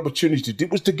to get the opportunity, it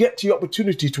was to get the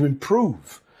opportunity to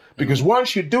improve. Because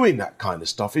once you're doing that kind of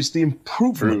stuff, it's the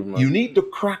improvement. You need the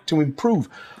crack to improve.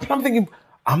 And I'm thinking,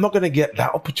 I'm not going to get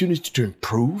that opportunity to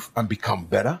improve and become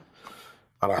better.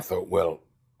 And I thought, well,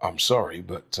 I'm sorry,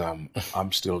 but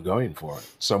I'm still going for it.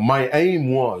 So my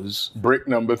aim was... brick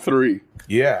number 3.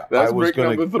 Yeah. That's brick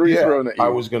number 3 thrown at you. I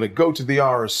was going to go to the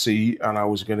RSC and I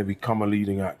was going to become a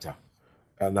leading actor.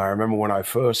 And I remember when I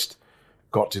first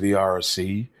got to the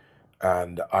RSC,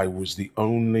 and I was the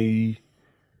only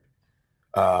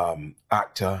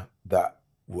actor that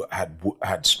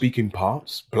had speaking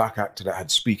parts, black actor that had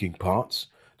speaking parts.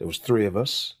 There was 3 of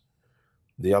us.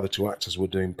 The other 2 actors were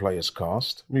doing players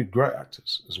cast. I mean, great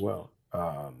actors as well.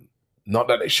 Not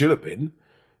that it should have been,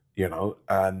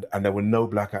 and there were no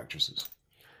black actresses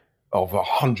of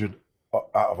 100 out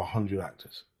of 100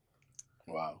 actors.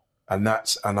 Wow. And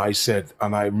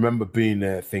I remember being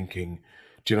there thinking,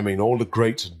 do you know what I mean? All the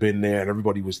greats had been there and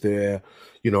everybody was there,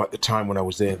 at the time when I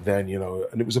was there then,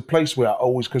 and it was a place where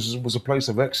because it was a place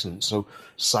of excellence. So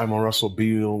Simon Russell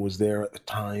Beale was there at the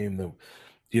time,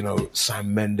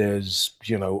 Sam Mendes,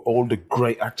 all the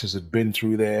great actors had been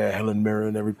through there, Helen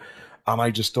Mirren, and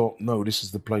I just thought, no, this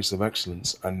is the place of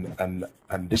excellence, and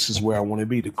this is where I want to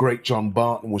be. The great John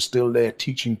Barton was still there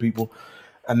teaching people,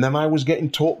 and then I was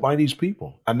getting taught by these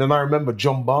people. And then I remember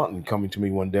John Barton coming to me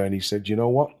one day, and he said, "You know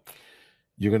what?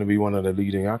 You're going to be one of the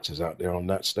leading actors out there on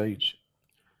that stage."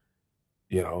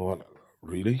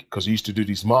 Really? Because he used to do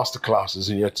these master classes,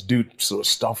 and you had to do sort of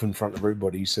stuff in front of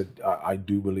everybody. He said, I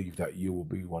do believe that you will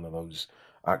be one of those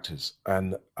actors.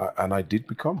 And I did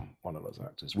become one of those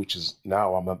actors, which is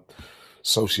now I'm a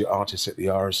associate artist at the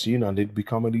RSC, and I did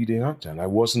become a leading actor.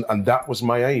 And that was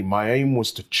my aim. My aim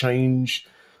was to change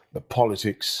the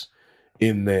politics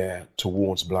in there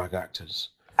towards black actors.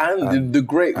 And the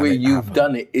great way you've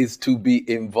done it is to be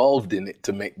involved in it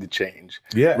to make the change.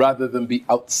 Yeah. Rather than be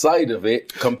outside of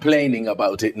it, complaining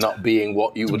about it not being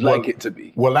what you would like it to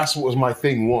be. Well, that's what my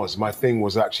thing was. My thing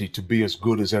was actually to be as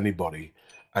good as anybody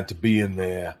and to be in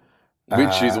there.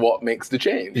 Which is what makes the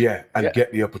change. Yeah, and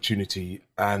get the opportunity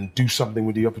and do something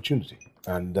with the opportunity.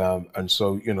 And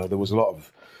so, there was a lot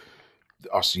of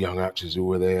us young actors who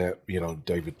were there,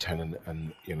 David Tennant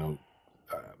and,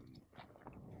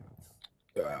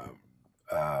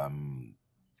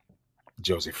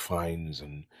 Joseph Fiennes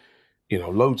and,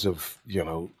 loads of,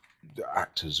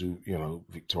 actors who,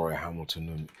 Victoria Hamilton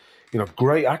and,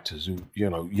 great actors who,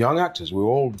 young actors. We were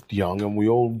all young and we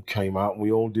all came out and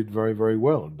we all did very, very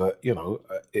well. But,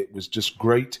 it was just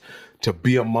great to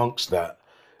be amongst that,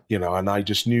 and I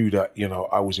just knew that,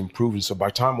 I was improving. So by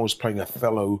the time I was playing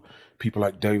Othello, people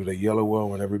like David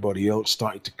Oyelowo and everybody else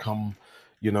started to come,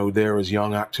 there as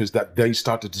young actors, that they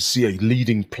started to see a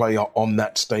leading player on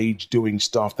that stage doing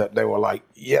stuff that they were like,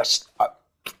 yes,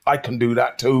 I can do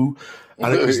that too.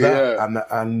 And it was that.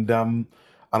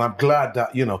 And I'm glad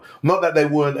that, not that they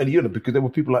weren't, and because there were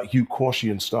people like Hugh Quashie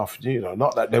and stuff,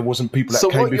 not that there wasn't people that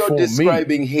came before me. So what you're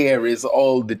describing here is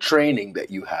all the training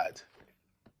that you had.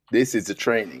 This is the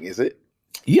training, is it?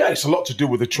 Yeah, it's a lot to do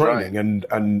with the training and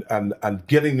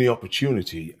getting the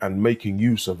opportunity and making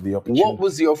use of the opportunity. What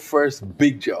was your first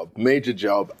big job, major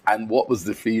job, and what was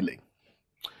the feeling?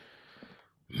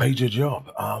 Major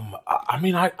job.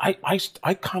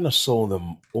 I kind of saw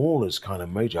them all as kind of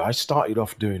major. I started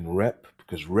off doing rep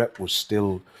because rep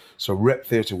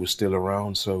theatre was still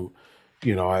around. So,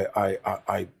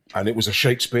 and it was a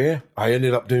Shakespeare. I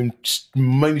ended up doing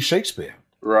mainly Shakespeare.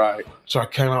 Right. So I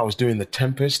came out, I was doing The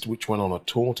Tempest, which went on a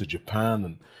tour to Japan,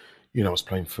 and, I was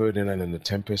playing Ferdinand in The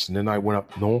Tempest, and then I went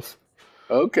up north.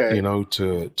 Okay.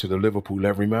 To the Liverpool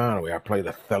Everyman, where I played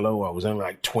Othello. I was only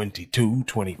like 22,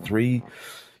 23.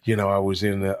 I was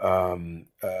in,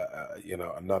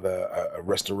 another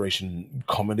restoration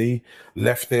comedy.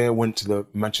 Left there, went to the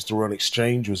Manchester Royal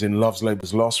Exchange, was in Love's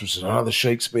Labour's Lost, which is another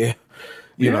Shakespeare.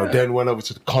 Then went over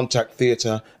to the Contact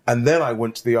Theatre, and then I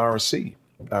went to the RSC.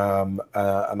 And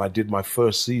I did my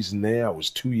first season there. I was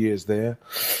 2 years there,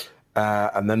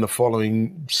 and then the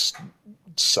following,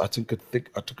 I took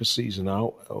a season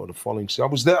out, or the following season. I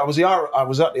was there. I was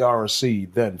at the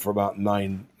RSC then for about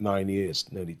nine years,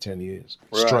 nearly 10 years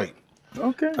straight.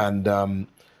 Okay. And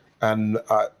I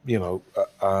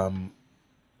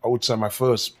would say my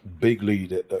first big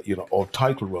lead, or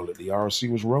title role at the RSC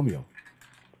was Romeo.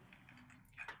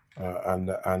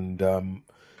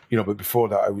 But before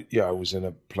that, I was in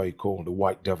a play called The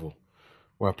White Devil,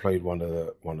 where I played one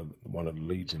of the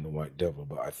leads in The White Devil.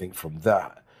 But I think from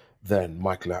that, then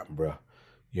Michael Attenborough,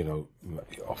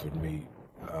 offered me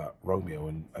Romeo,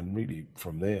 and really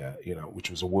from there, which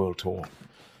was a world tour,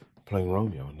 playing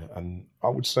Romeo, and I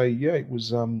would say, it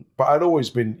was. But I'd always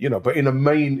been, but in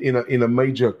a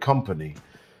major company,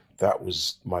 that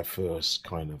was my first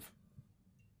kind of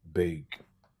big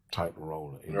title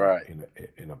role in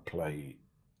a play.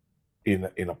 In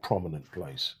a prominent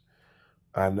place,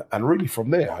 and really from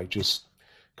there because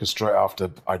straight after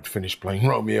I'd finished playing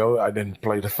Romeo, I then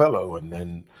played Othello, and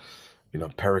then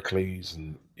Pericles,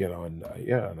 and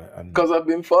because I've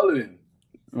been following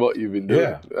what you've been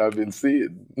doing. I've been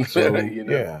seeing. So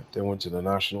then went to the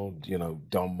National,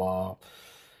 Dunbar,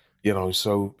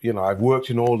 so I've worked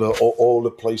in all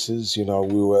the places. We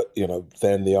were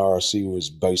then the RSC was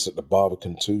based at the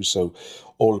Barbican too, so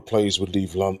all the plays would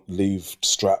leave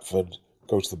Stratford,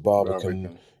 go to the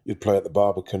Barbican. You'd play at the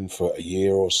Barbican for a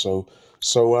year or so.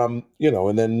 So, and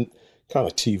then kind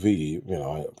of TV,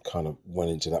 I kind of went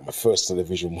into that. My first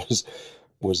television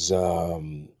was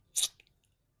um,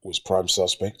 was Prime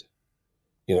Suspect.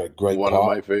 Great One of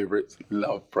part. my favorites.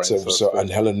 Love Prime So and Suspect.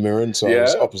 Helen Mirren. So I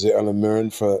was Yeah. opposite Helen Mirren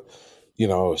for, I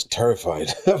was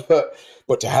terrified.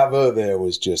 but to have her there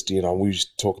was just, we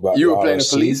used to talk about You the were playing a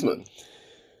RSC. policeman.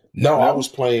 No, No? I was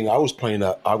playing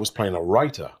a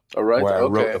writer. A writer, Where I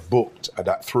wrote okay. a book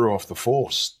that threw off the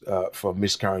force for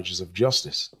miscarriages of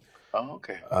justice, Oh,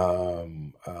 okay.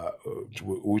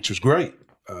 which was great.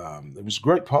 It was a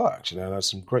great part, actually, and I had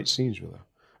some great scenes with her.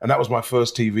 And that was my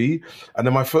first TV. And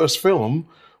then my first film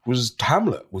was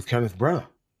Hamlet with Kenneth Branagh.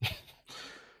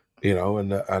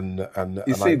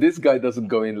 You see, this guy doesn't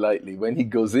go in lightly. When he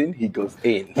goes in, he goes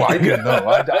in. Well, I didn't know.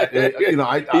 I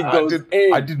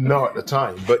didn't know at the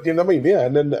time, but you know what I mean. Yeah,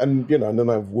 and then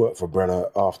I've worked for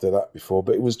Branagh after that before.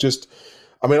 But it was just,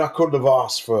 I couldn't have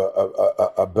asked for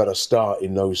a better start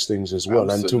in those things as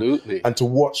well. Absolutely. And to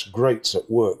watch greats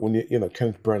at work when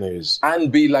Kenneth Branagh is,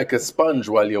 And be like a sponge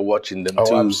while you're watching them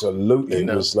too. Absolutely.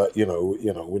 It was like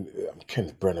when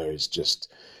Kenneth Branagh is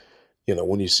just.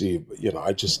 When you see,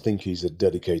 I just think he's a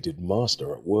dedicated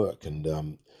master at work.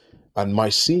 And my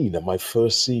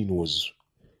first scene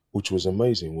which was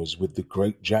amazing, was with the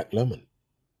great Jack Lemmon.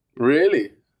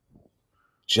 Really?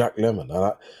 Jack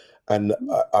Lemmon.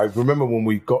 I remember when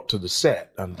we got to the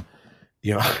set and,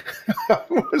 got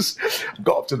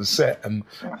up to the set and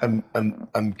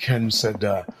Ken said,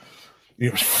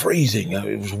 it was freezing.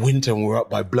 It was winter and we were up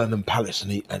by Blenheim Palace.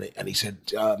 And he said,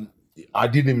 I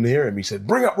didn't even hear him. He said,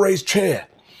 bring up Ray's chair.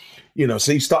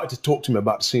 So he started to talk to me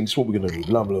about the scene. This is what we're going to do.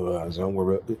 Blah, blah, blah. And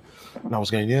I was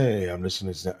going, yeah, I'm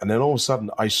listening to that. And then all of a sudden,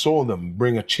 I saw them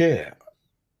bring a chair.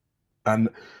 And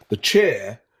the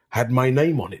chair had my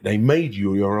name on it. They made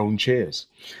you your own chairs.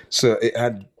 So it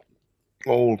had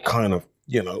all kind of,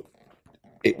 it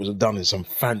was done in some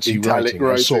fancy Italic writing.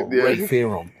 I saw yeah. Ray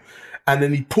Fearon. And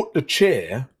then he put the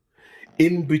chair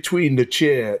in between the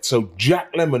chair. So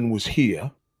Jack Lemmon was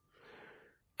here.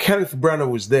 Kenneth Branagh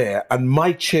was there, and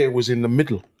my chair was in the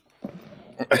middle.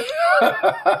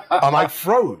 And I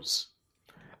froze.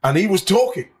 And he was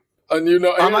talking. And you're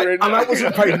not hearing and I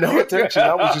wasn't paying no attention.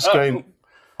 I was just going,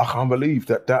 I can't believe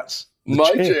that's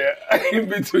my chair in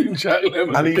between Jack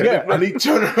Lemmon and he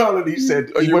turned around and he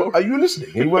said, are you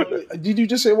listening? He went, did you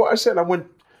just say what I said? I went,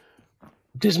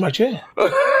 this is my chair.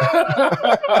 And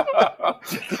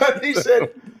he said,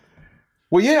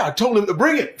 well, yeah, I told him to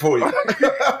bring it for you.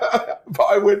 But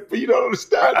I went, but you don't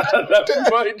understand. That's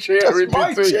my chair That's in my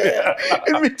between. chair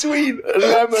in between.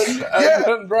 Lemmon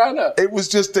and Branagh. It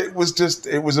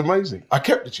was amazing. I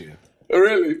kept the chair.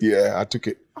 Really? Yeah, I took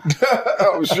it.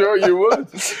 I'm sure you would.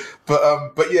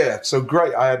 But yeah, so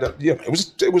great. I had it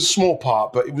was a small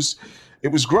part, but it was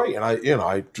great. And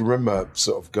I remember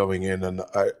sort of going in and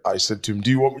I said to him, do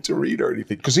you want me to read or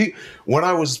anything? Because when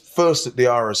I was first at the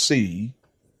RSC,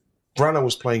 Branagh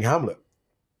was playing Hamlet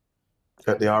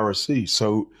at the RSC.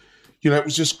 So, it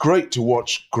was just great to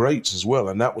watch greats as well.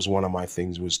 And that was one of my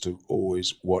things, was to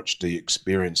always watch the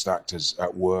experienced actors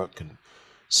at work and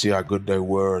see how good they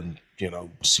were and,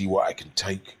 see what I can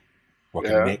take, what I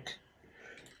can nick,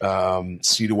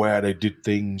 see the way they did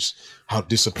things, how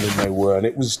disciplined they were. And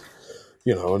it was,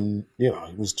 it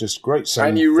was just great.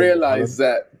 And you realize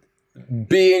that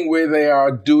being where they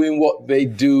are, doing what they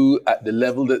do at the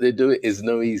level that they do it is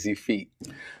no easy feat.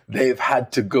 They've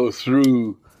had to go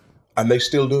through, and they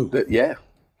still do. Yeah,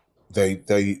 they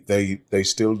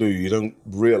still do. You don't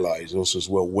realize also as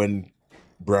well when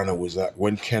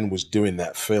Ken was doing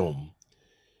that film,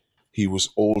 he was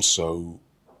also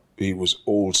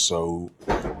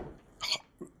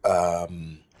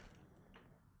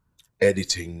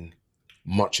editing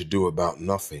Much Ado About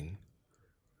Nothing.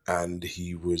 And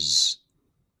he was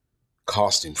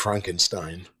casting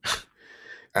Frankenstein.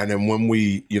 And then when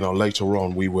we, later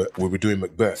on, we were doing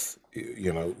Macbeth. We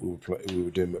were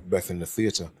doing Macbeth in the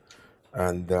theatre,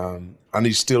 and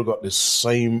he's still got this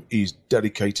same. He's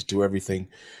dedicated to everything.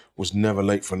 Was never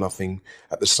late for nothing.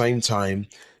 At the same time,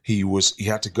 he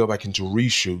had to go back into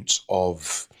reshoots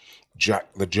of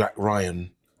the Jack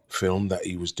Ryan film that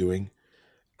he was doing,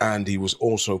 and he was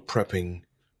also prepping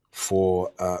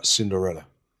for Cinderella.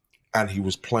 And he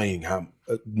was playing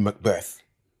Macbeth,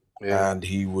 and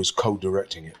he was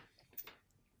co-directing it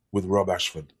with Rob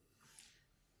Ashford.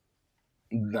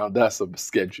 Now that's a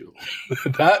schedule.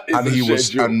 That is a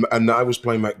schedule. And I was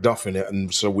playing Macduff in it,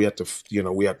 and so we had to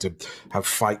have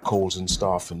fight calls and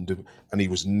stuff, and he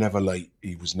was never late.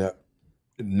 He was never,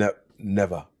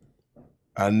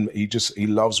 and he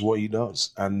loves what he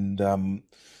does, and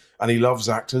he loves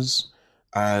actors,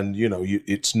 and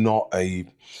it's not a.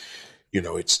 you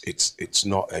know, it's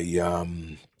not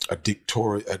a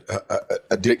dictatorial,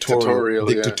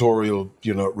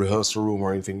 you know, rehearsal room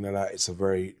or anything like that. It's a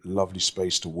very lovely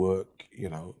space to work, you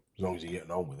know, as long as you're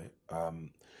getting on with it.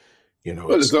 You know,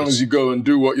 well, as long as you go and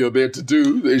do what you're there to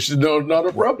do, they should know not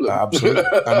a problem. Absolutely,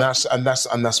 and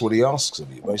that's what he asks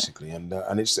of you, basically, and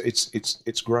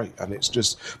it's great, and it's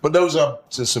just. But those are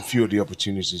just a few of the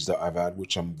opportunities that I've had,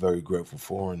 which I'm very grateful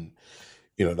for, and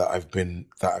you know that I've been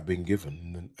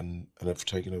given, and have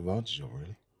taken advantage of,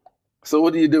 really. So,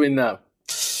 what are you doing now?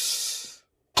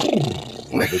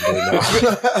 What I've been doing now?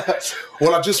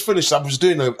 Well, I just finished. I was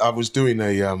doing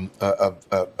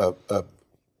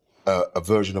a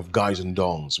version of Guys and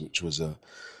Dons, which was an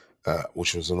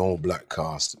all-black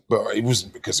cast, but it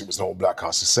wasn't because it was an all-black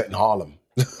cast. It's set in Harlem.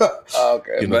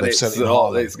 Okay, you know, but it's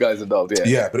Guys and Dons, yeah.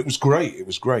 Yeah, but it was great. It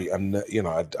was great, and you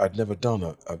know, I'd never done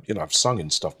you know, I've sung in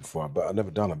stuff before, but I'd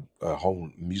never done a whole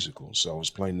musical. So I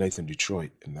was playing Nathan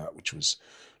Detroit in that, which was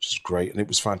great, and it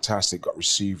was fantastic. Got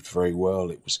received very well.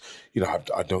 It was, you know,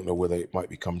 I don't know whether it might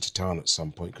be coming to town at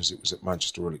some point because it was at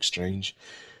Manchester Royal Exchange.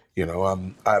 You know,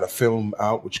 I had a film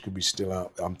out which could be still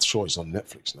out. I'm sure it's on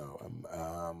Netflix now,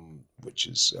 which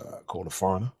is called A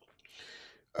Foreigner,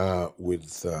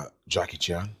 with Jackie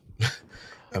Chan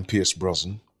and Pierce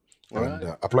Brosnan,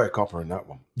 and I play a copper in that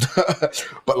one.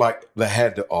 But like the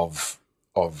head of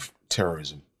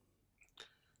terrorism,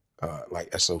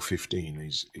 like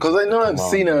SO15. Because I know I've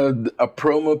seen a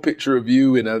promo picture of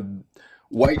you in a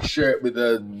white shirt with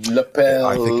a lapel.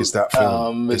 I think it's that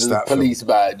film. It's that police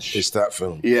badge. It's that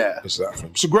film. Yeah. It's that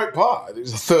film. It's a great part.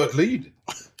 It's a third lead.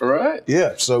 Right.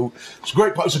 Yeah. So it's a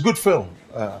great part. It's a good film.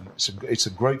 It's a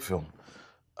great film.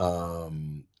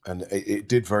 And it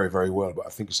did very, very well. But I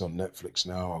think it's on Netflix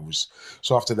now.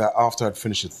 So after that, after I'd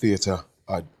finished the theatre,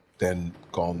 I'd then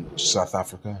gone to South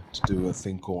Africa to do a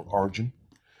thing called Origin,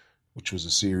 which was a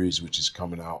series which is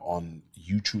coming out on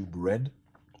YouTube Red,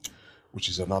 which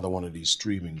is another one of these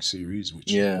streaming series,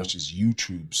 which is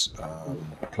YouTube's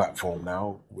platform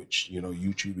now, which, you know,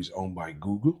 YouTube is owned by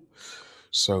Google.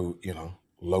 So, you know,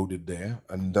 loaded there.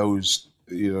 And those,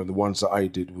 you know, the ones that I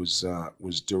did was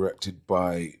directed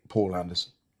by Paul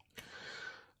Anderson.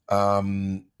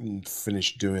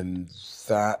 Finished doing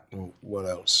that. What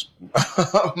else?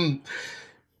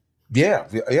 Yeah.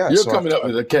 You're so coming up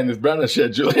with a Kenneth Branagh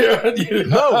schedule here, aren't you?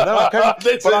 No,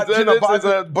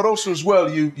 but also as well,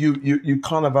 you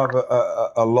kind of have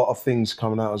a lot of things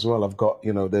coming out as well. I've got,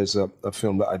 you know, there's a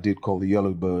film that I did called The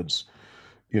Yellow Birds,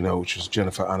 you know, which was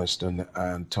Jennifer Aniston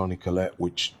and Toni Collette,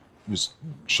 which was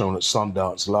shown at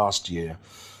Sundance last year.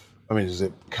 I mean, there's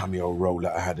a cameo role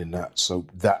that I had in that, so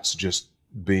that's just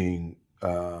being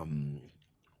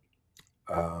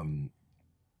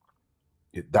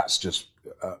that's just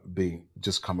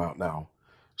come out now.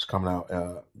 It's coming out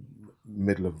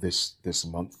middle of this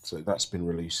month, so that's been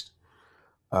released.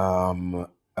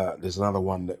 There's another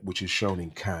one which is shown in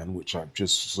Cannes, which I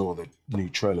just saw the new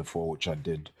trailer for, which I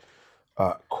did,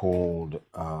 called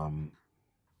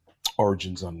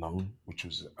Origins Unknown, which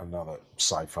was another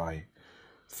sci-fi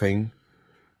thing.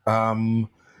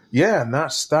 Yeah, and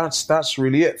that's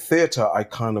really it. Theatre, I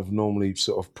kind of normally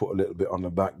sort of put a little bit on the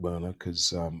back burner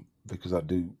because I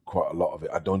do quite a lot of it.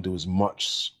 I don't do as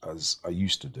much as I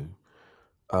used to do.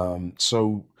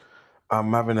 So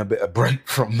I'm having a bit of break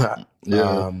from that.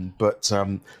 Yeah. But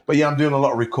yeah, I'm doing a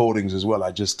lot of recordings as well.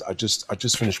 I just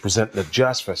finished presenting a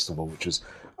jazz festival,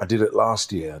 I did it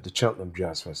last year, the Cheltenham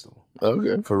Jazz Festival.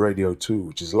 Okay. For Radio 2,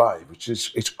 which is live,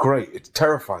 it's great. It's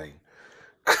terrifying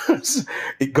because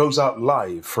it goes out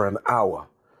live for an hour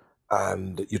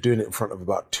and you're doing it in front of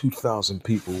about 2,000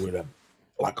 people with a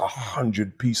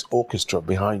 100-piece orchestra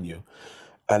behind you.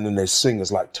 And then there's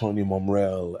singers like Tony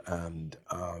Momrelle and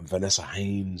Vanessa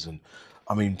Haynes, and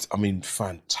I mean,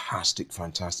 fantastic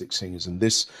singers. And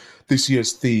this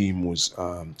year's theme was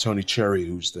Tony Cherry,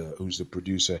 who's the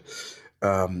producer.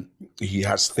 He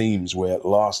has themes where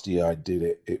last year I did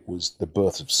it. It was the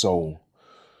birth of soul.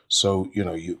 So you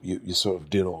know, you sort of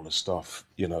did all the stuff.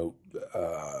 All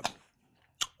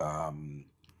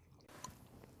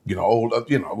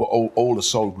the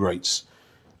soul greats.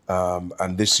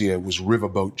 And this year was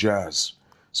Riverboat Jazz.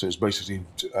 So it's basically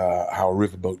how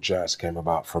Riverboat Jazz came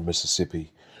about from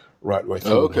Mississippi, right way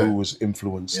through. Okay. Who was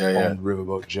influenced on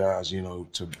Riverboat Jazz,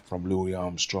 from Louis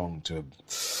Armstrong to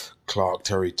Clark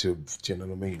Terry to, you know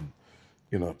what I mean,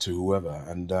 to whoever.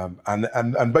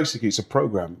 And basically it's a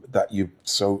program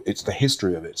so it's the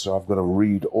history of it. So I've got to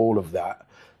read all of that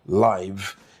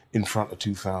live in front of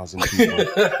 2,000 people,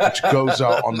 which goes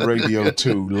out on Radio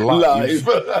 2 live.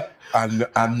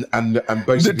 and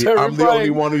basically I'm the only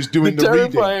one who's doing the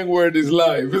reading. The terrifying word is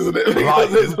live, isn't it?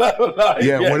 Live. It's live.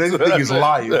 Yeah, yes. when anything is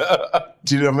live,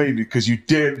 do you know what I mean? Because you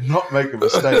dare not make a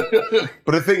mistake.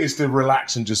 But the thing is to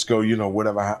relax and just go,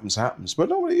 whatever happens, happens. But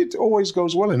no, it always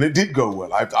goes well, and it did go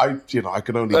well. I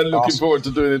could only. I'm looking forward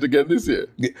to doing it again this year.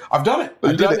 Yeah, I've done it.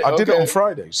 I did it on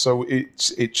Friday, so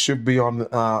it should be on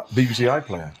BBC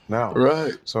iPlayer now.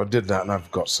 Right. So I did that, and I've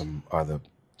got some other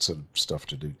sort of stuff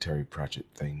to do, Terry Pratchett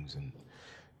things, and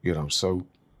so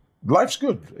life's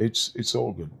good. It's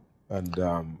all good, and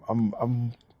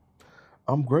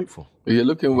I'm grateful. You're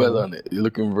looking well on it. You're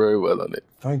looking very well on it.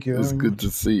 Thank you. It's good to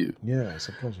see you. Yeah, it's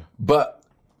a pleasure. But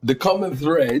the common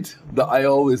thread that I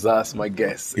always ask my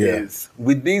guests is,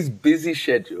 with these busy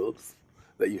schedules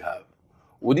that you have,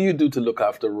 what do you do to look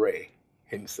after Ray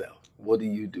himself? What do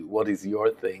you do? What is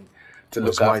your thing to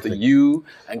look after you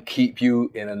and keep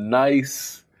you in a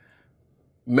nice,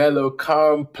 mellow,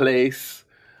 calm place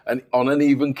and on an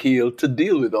even keel to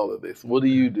deal with all of this? What do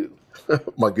you do?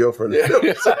 My girlfriend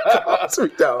calms me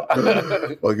down.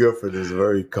 My girlfriend is a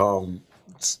very calm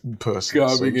person.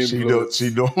 Calming influence. She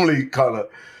normally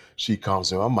she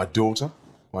calms me. And my daughter's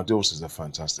a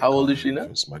fantastic. How old is she now?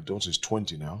 My daughter's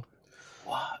 20 now.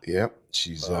 Wow. Yeah,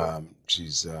 she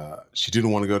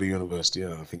didn't want to go to university,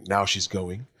 and I think now she's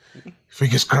going.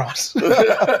 Fingers crossed.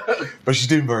 But she's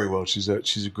doing very well. She's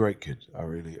a great kid. I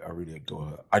really adore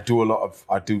her. I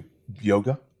do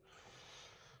yoga,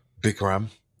 Bikram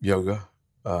yoga,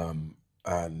 and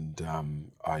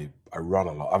I run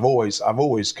a lot. I've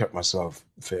always kept myself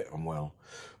fit and well,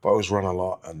 but I always run a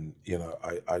lot, and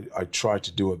I try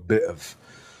to do a bit of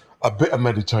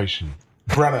meditation.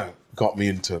 Brenner got me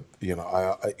into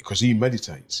because he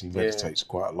meditates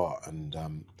quite a lot, and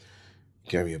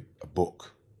gave me a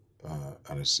book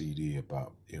and a CD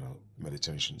about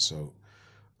meditation. So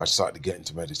I started to get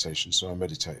into meditation. So I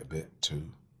meditate a bit too.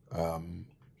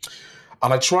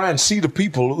 And I try and see the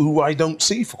people who I don't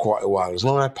see for quite a while. As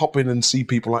long as I pop in and see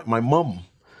people like my mum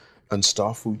and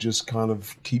stuff, who just kind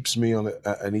of keeps me on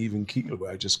an even keel,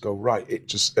 where I just go, right,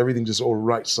 everything just all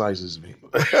right sizes me.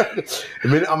 The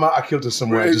minute I'm at a kilter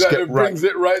somewhere, I just get right. Brings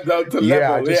it right down to level.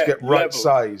 Yeah, I just get right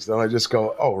sized, and I just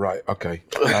go, oh, right, okay.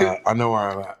 I know where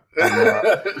I'm at.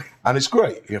 And it's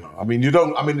great, I mean,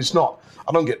 it's not,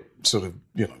 I don't get sort of,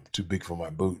 too big for my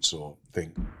boots or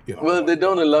think, Well, they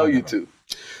don't allow you to.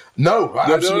 No,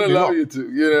 they don't allow you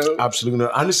to, Absolutely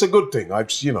not. And it's a good thing,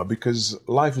 because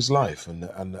life is life, and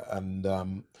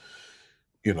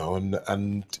you're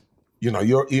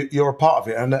a part of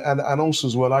it. And also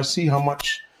as well, I see how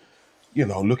much,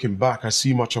 looking back, I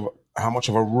see how much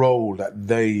of a role that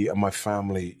they and my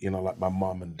family, like my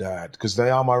mum and dad, because they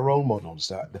are my role models,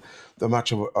 that the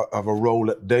much of a role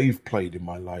that they've played in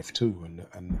my life too.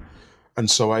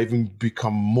 And so I even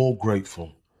become more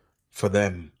grateful for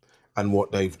them and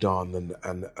what they've done, and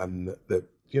the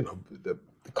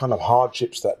kind of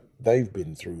hardships that they've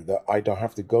been through, that I don't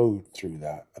have to go through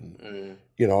that. And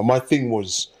my thing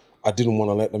was, I didn't want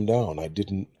to let them down. I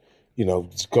didn't,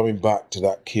 going back to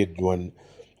that kid when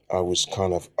I was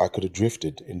I could have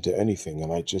drifted into anything, and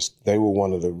they were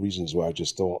one of the reasons why I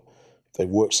just thought they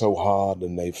worked so hard,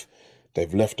 and they've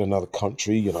left another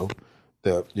country,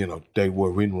 they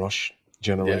were Windrush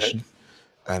generation,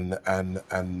 and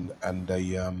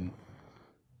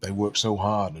they worked so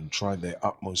hard and tried their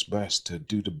utmost best to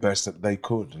do the best that they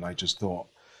could, and I just thought,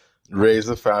 raise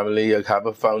a family, have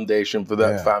a foundation for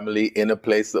that family in a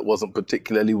place that wasn't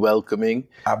particularly welcoming,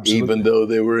 even though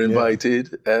they were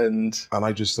invited, and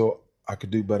I just thought I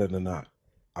could do better than that.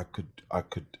 I could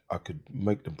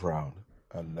make them proud,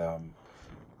 and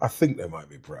I think they might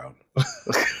be proud.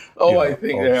 I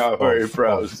think they are very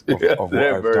proud of what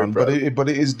I've done. But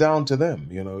it is down to them.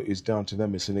 It's down to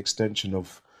them. It's an extension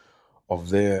of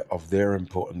their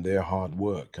input and their hard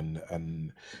work,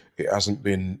 and it hasn't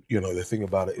been, the thing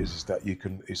about it is that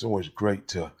it's always great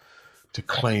to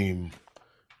claim,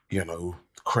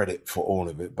 credit for all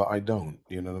of it, but I don't,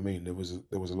 you know what I mean? There was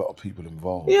a lot of people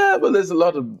involved. Yeah, but there's a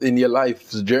lot in your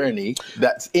life's journey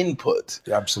that's input.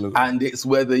 Yeah, absolutely. And it's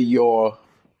whether you're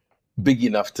big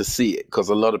enough to see it, because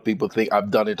a lot of people think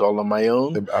I've done it all on my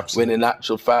own. Absolutely. When in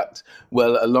actual fact,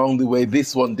 well, along the way,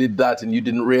 this one did that, and you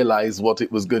didn't realize what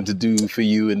it was going to do for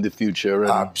you in the future.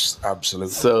 And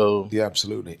absolutely. So yeah,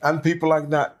 absolutely. And people like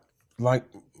that, like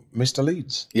Mr.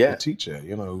 Leeds, the teacher,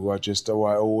 who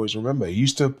I always remember. He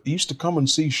used to come and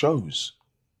see shows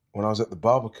when I was at the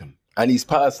Barbican. And he's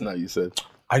passed now, you said.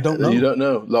 I don't know. You don't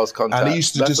know. Lost contact. And he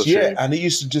used to just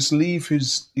leave he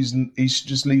used to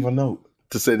just leave a note.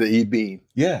 To say that he'd been.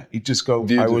 Yeah, he'd just go,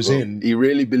 Beautiful. I was in. He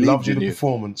really believed loved in the you.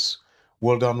 Performance.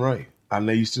 Well done, Ray. And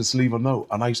they used to just leave a note.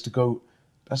 And I used to go,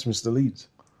 that's Mr. Leeds.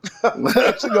 I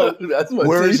actually go, That's my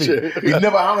where is teacher. he? He'd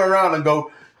never hung around and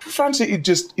go, fancy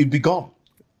he'd be gone.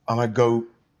 And I'd go,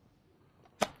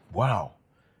 wow.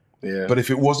 Yeah. But if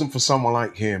it wasn't for someone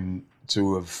like him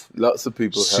to have Lots of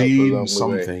people seen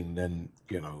something, then,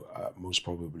 you know, most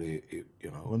probably,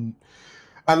 you know,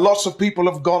 and lots of people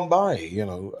have gone by, you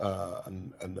know,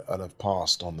 and have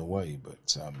passed on the way.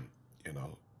 But, you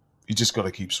know, you just got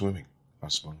to keep swimming, I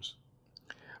suppose.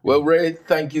 Well, Ray,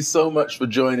 thank you so much for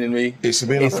joining me. It's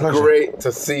been a pleasure. Great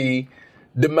to see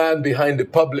the man behind the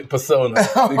public persona,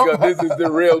 because this is the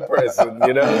real person,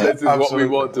 you know? This is what we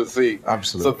want to see.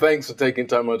 Absolutely. So thanks for taking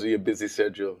time out of your busy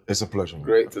schedule. It's a pleasure. Man.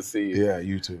 Great to see you. Yeah,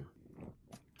 you too.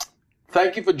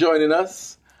 Thank you for joining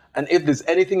us. And if there's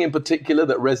anything in particular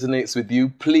that resonates with you,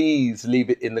 please leave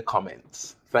it in the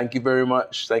comments. Thank you very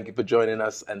much. Thank you for joining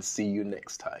us, and see you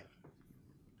next time.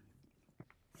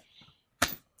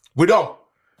 We're done.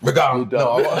 We're gone. We're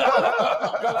done. No,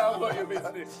 I got your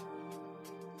business.